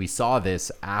we saw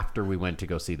this after we went to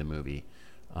go see the movie,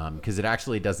 because it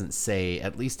actually doesn't say,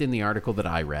 at least in the article that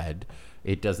I read,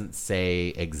 it doesn't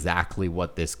say exactly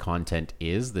what this content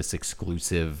is, this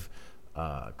exclusive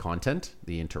content,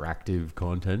 the interactive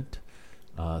content.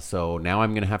 So now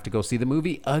I'm gonna have to go see the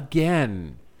movie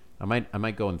again. I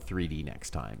might go in 3D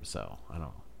next time. So I don't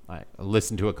know. I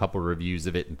listened to a couple reviews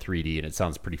of it in 3D, and it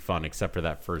sounds pretty fun, except for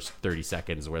that first 30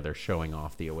 seconds where they're showing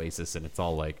off the Oasis, and it's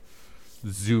all like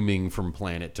zooming from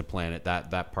planet to planet.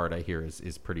 That part I hear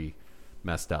is pretty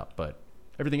messed up, but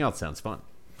everything else sounds fun.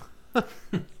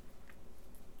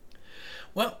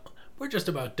 Well, we're just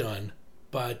about done,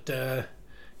 but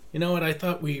you know what? I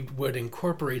thought we would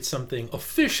incorporate something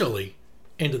officially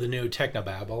into the new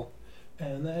Technobabble,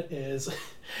 and that is,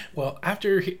 well,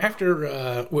 after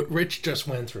what Rich just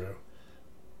went through,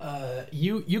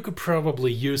 you could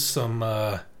probably use some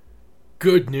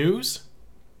good news.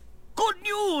 Good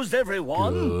news,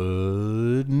 everyone!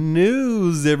 Good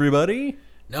news, everybody.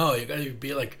 No, you gotta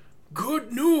be like,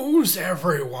 good news,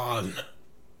 everyone.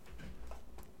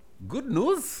 Good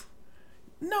news?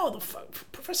 No,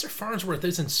 Professor Farnsworth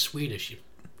isn't Swedish.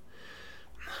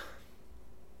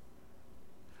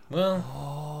 Well,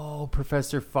 Oh,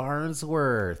 Professor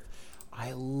Farnsworth.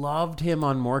 I loved him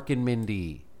on Mork and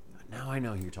Mindy. Now I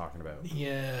know who you're talking about.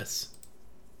 yes.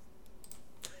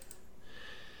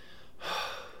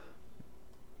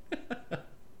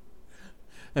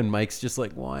 And Mike's just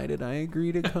like, why did I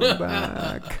agree to come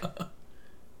back?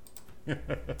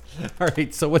 All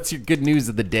right, so what's your good news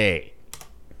of the day?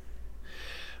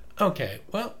 Okay,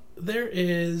 well, there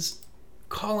is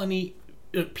colony.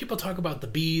 People talk about the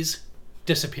bees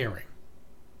disappearing.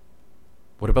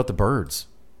 What about the birds?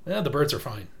 The birds are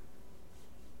fine.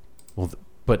 Well,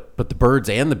 but the birds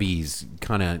and the bees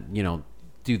kind of,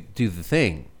 do the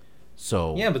thing.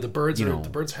 So Yeah, but the birds you are know. the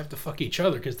birds have to fuck each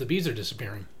other because the bees are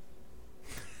disappearing.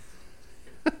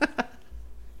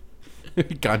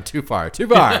 Gone too far. Too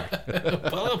far.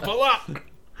 Pull up.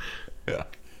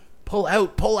 Pull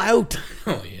out. Pull out.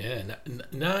 Oh yeah.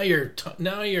 Now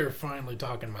you're finally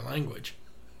talking my language.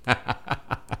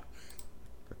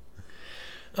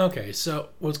 Okay, so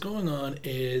what's going on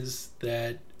is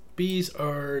that bees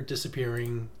are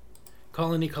disappearing,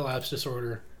 colony collapse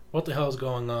disorder. What the hell is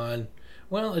going on?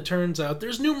 Well, it turns out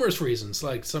there's numerous reasons.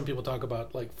 Like some people talk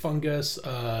about like fungus,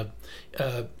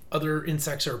 other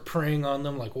insects are preying on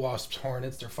them, like wasps,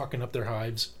 hornets. They're fucking up their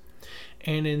hives.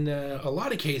 And in a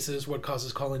lot of cases, what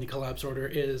causes colony collapse disorder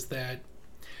is that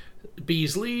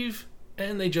bees leave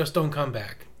and they just don't come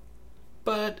back.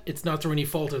 But it's not through any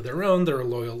fault of their own. They're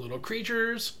loyal little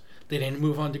creatures. They didn't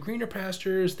move on to greener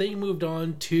pastures. They moved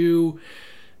on to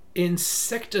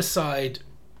insecticide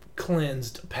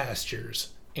cleansed pastures.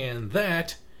 And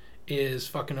that is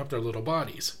fucking up their little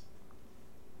bodies.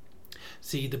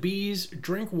 See, the bees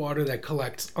drink water that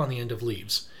collects on the end of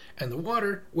leaves. And the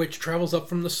water, which travels up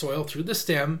from the soil through the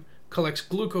stem, collects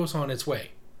glucose on its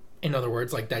way. In other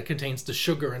words, like that contains the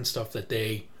sugar and stuff that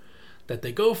they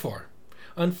go for.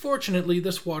 Unfortunately,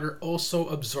 this water also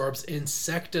absorbs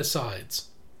insecticides.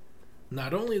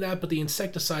 Not only that, but the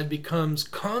insecticide becomes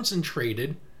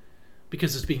concentrated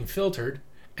because it's being filtered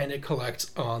and it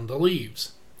collects on the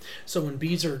leaves. So when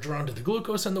bees are drawn to the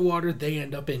glucose in the water, they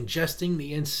end up ingesting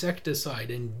the insecticide.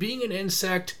 And being an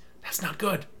insect, that's not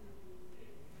good.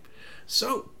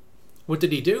 So, what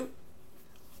did he do?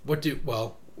 Who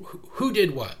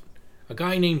did what? A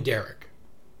guy named Derek.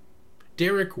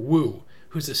 Derek Wu,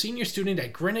 who's a senior student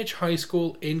at Greenwich High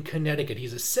School in Connecticut.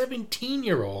 He's a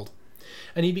 17-year-old,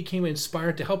 and he became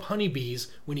inspired to help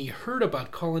honeybees when he heard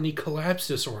about colony collapse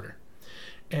disorder.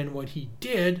 And what he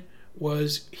did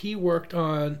was he worked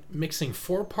on mixing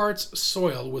 4 parts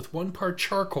soil with 1 part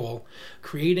charcoal,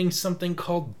 creating something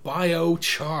called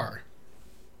biochar.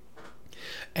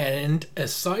 And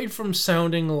aside from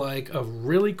sounding like a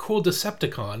really cool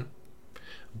Decepticon,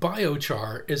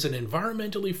 biochar is an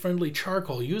environmentally friendly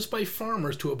charcoal used by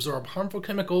farmers to absorb harmful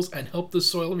chemicals and help the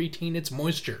soil retain its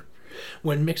moisture.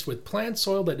 When mixed with plant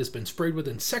soil that has been sprayed with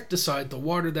insecticide, the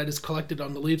water that is collected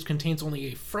on the leaves contains only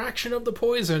a fraction of the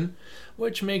poison,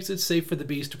 which makes it safe for the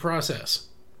bees to process.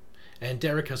 And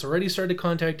Derek has already started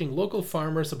contacting local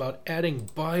farmers about adding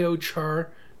biochar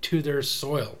to their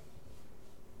soil.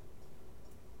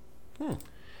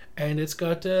 And it's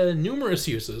got numerous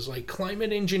uses, like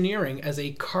climate engineering as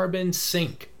a carbon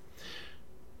sink,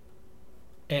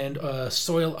 and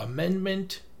soil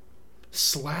amendment,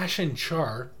 slash and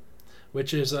char,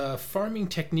 which is farming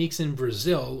techniques in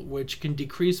Brazil which can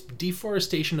decrease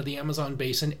deforestation of the Amazon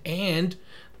basin and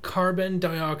carbon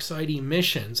dioxide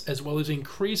emissions, as well as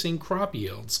increasing crop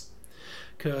yields,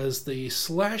 because the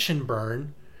slash and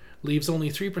burn leaves only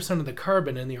 3% of the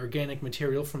carbon in the organic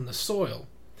material from the soil.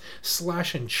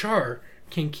 Slash and char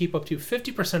can keep up to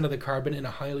 50% of the carbon in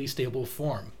a highly stable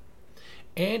form.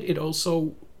 And it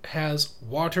also has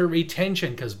water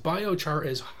retention, because biochar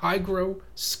is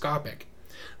hygroscopic.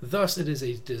 Thus, it is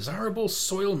a desirable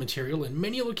soil material in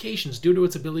many locations due to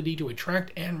its ability to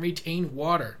attract and retain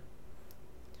water.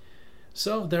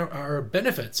 So there are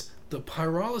benefits. The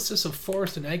pyrolysis of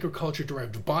forest and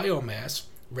agriculture-derived biomass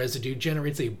residue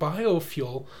generates a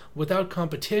biofuel without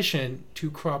competition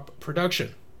to crop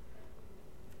production.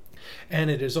 And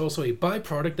it is also a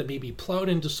byproduct that may be plowed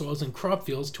into soils and crop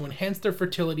fields to enhance their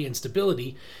fertility and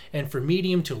stability, and for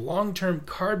medium to long-term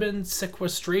carbon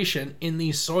sequestration in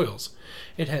these soils.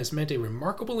 It has meant a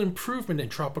remarkable improvement in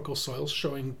tropical soils,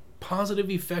 showing positive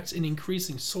effects in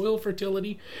increasing soil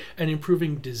fertility and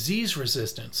improving disease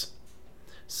resistance.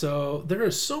 So there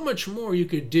is so much more you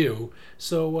could do.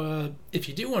 So if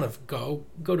you do want to go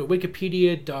to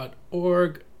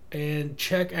wikipedia.org and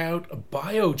check out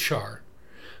biochar,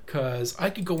 because I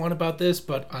could go on about this,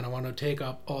 but I don't want to take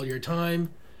up all your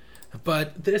time.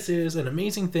 But this is an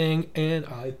amazing thing, and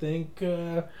I think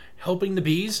helping the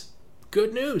bees,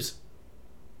 good news.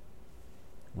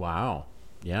 Wow.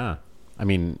 Yeah. I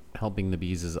mean, helping the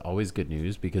bees is always good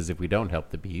news, because if we don't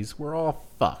help the bees, we're all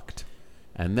fucked.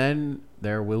 And then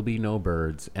there will be no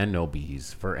birds and no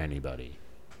bees for anybody.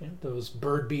 Yeah, those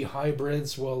bird-bee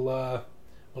hybrids will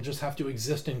just have to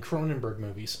exist in Cronenberg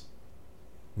movies.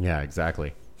 Yeah,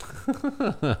 exactly.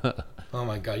 Oh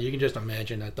my god, you can just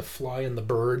imagine that, the fly and the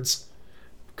birds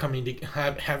coming to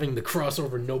having the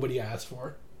crossover nobody asked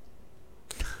for.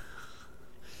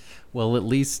 Well, at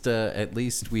least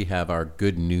we have our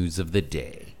good news of the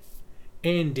day.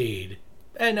 Indeed.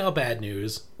 And now bad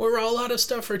news. We're all out of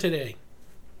stuff for today.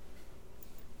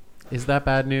 Is that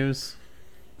bad news?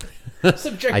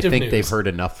 Subjective I think news. they've heard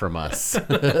enough from us.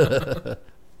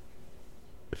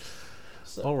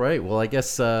 All right. Well, I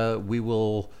guess we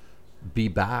will be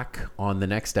back on the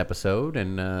next episode.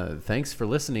 And thanks for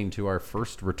listening to our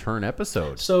first return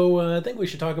episode. So I think we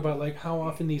should talk about like how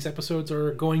often these episodes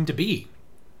are going to be.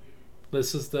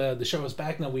 This is the show is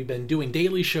back now. We've been doing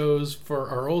daily shows for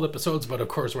our old episodes, but of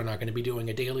course we're not going to be doing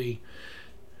a daily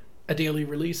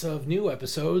release of new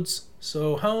episodes.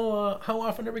 So how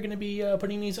often are we going to be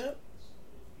putting these out?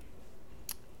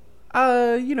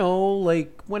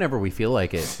 Like whenever we feel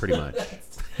like it, pretty much.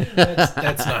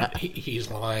 That's not.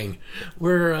 He's lying.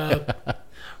 We're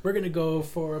going to go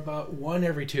for about one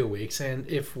every 2 weeks, and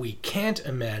if we can't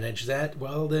manage that,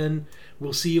 well then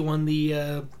we'll see you on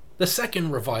the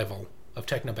second revival of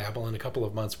Technobabble in a couple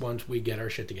of months once we get our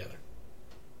shit together.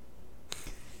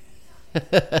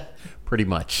 Pretty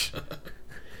much.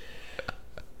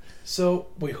 So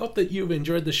we hope that you've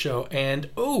enjoyed the show, and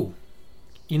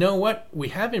you know what? We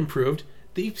have improved.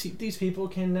 These people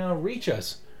can now reach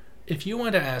us. If you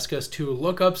want to ask us to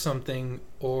look up something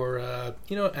or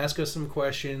ask us some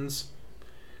questions,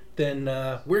 then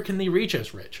where can they reach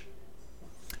us, Rich?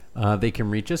 They can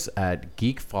reach us at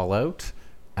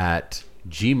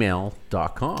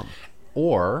geekfallout@gmail.com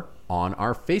or on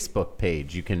our Facebook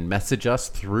page. You can message us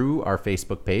through our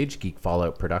Facebook page, Geek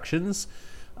Fallout Productions.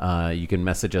 You can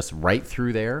message us right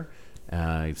through there.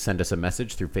 Send us a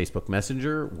message through Facebook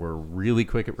Messenger. We're really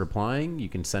quick at replying. You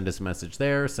can send us a message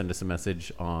there. Send us a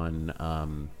message on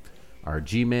our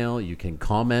Gmail. You can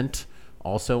comment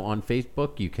also on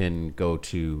Facebook. You can go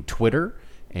to Twitter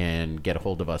and get a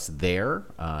hold of us there.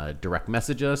 Direct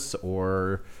message us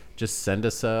or just send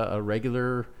us a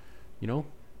regular,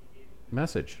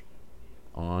 message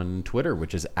on Twitter,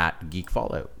 which is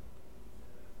 @GeekFallout.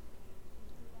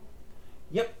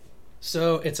 Yep.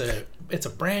 So it's a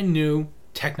brand new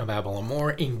Technobabble, a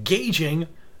more engaging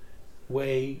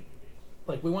way.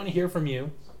 Like, we want to hear from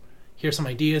you. Hear some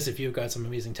ideas. If you've got some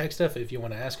amazing tech stuff, if you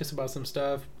want to ask us about some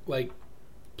stuff, like,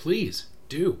 please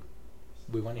do.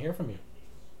 We want to hear from you.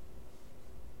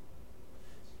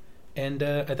 And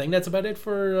I think that's about it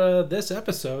for this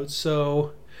episode.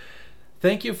 So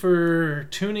thank you for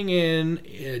tuning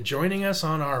in, joining us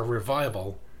on our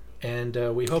revival, and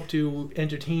we hope to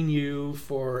entertain you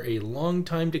for a long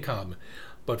time to come.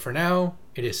 But for now,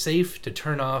 it is safe to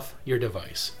turn off your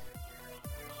device.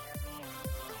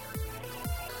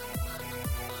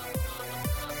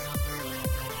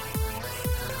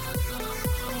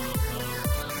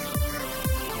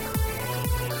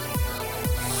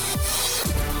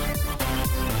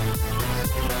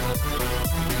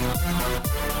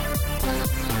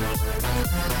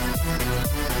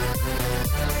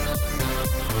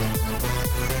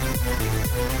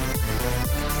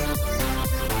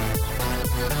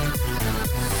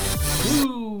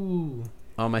 Woo!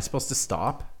 Am I supposed to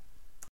stop?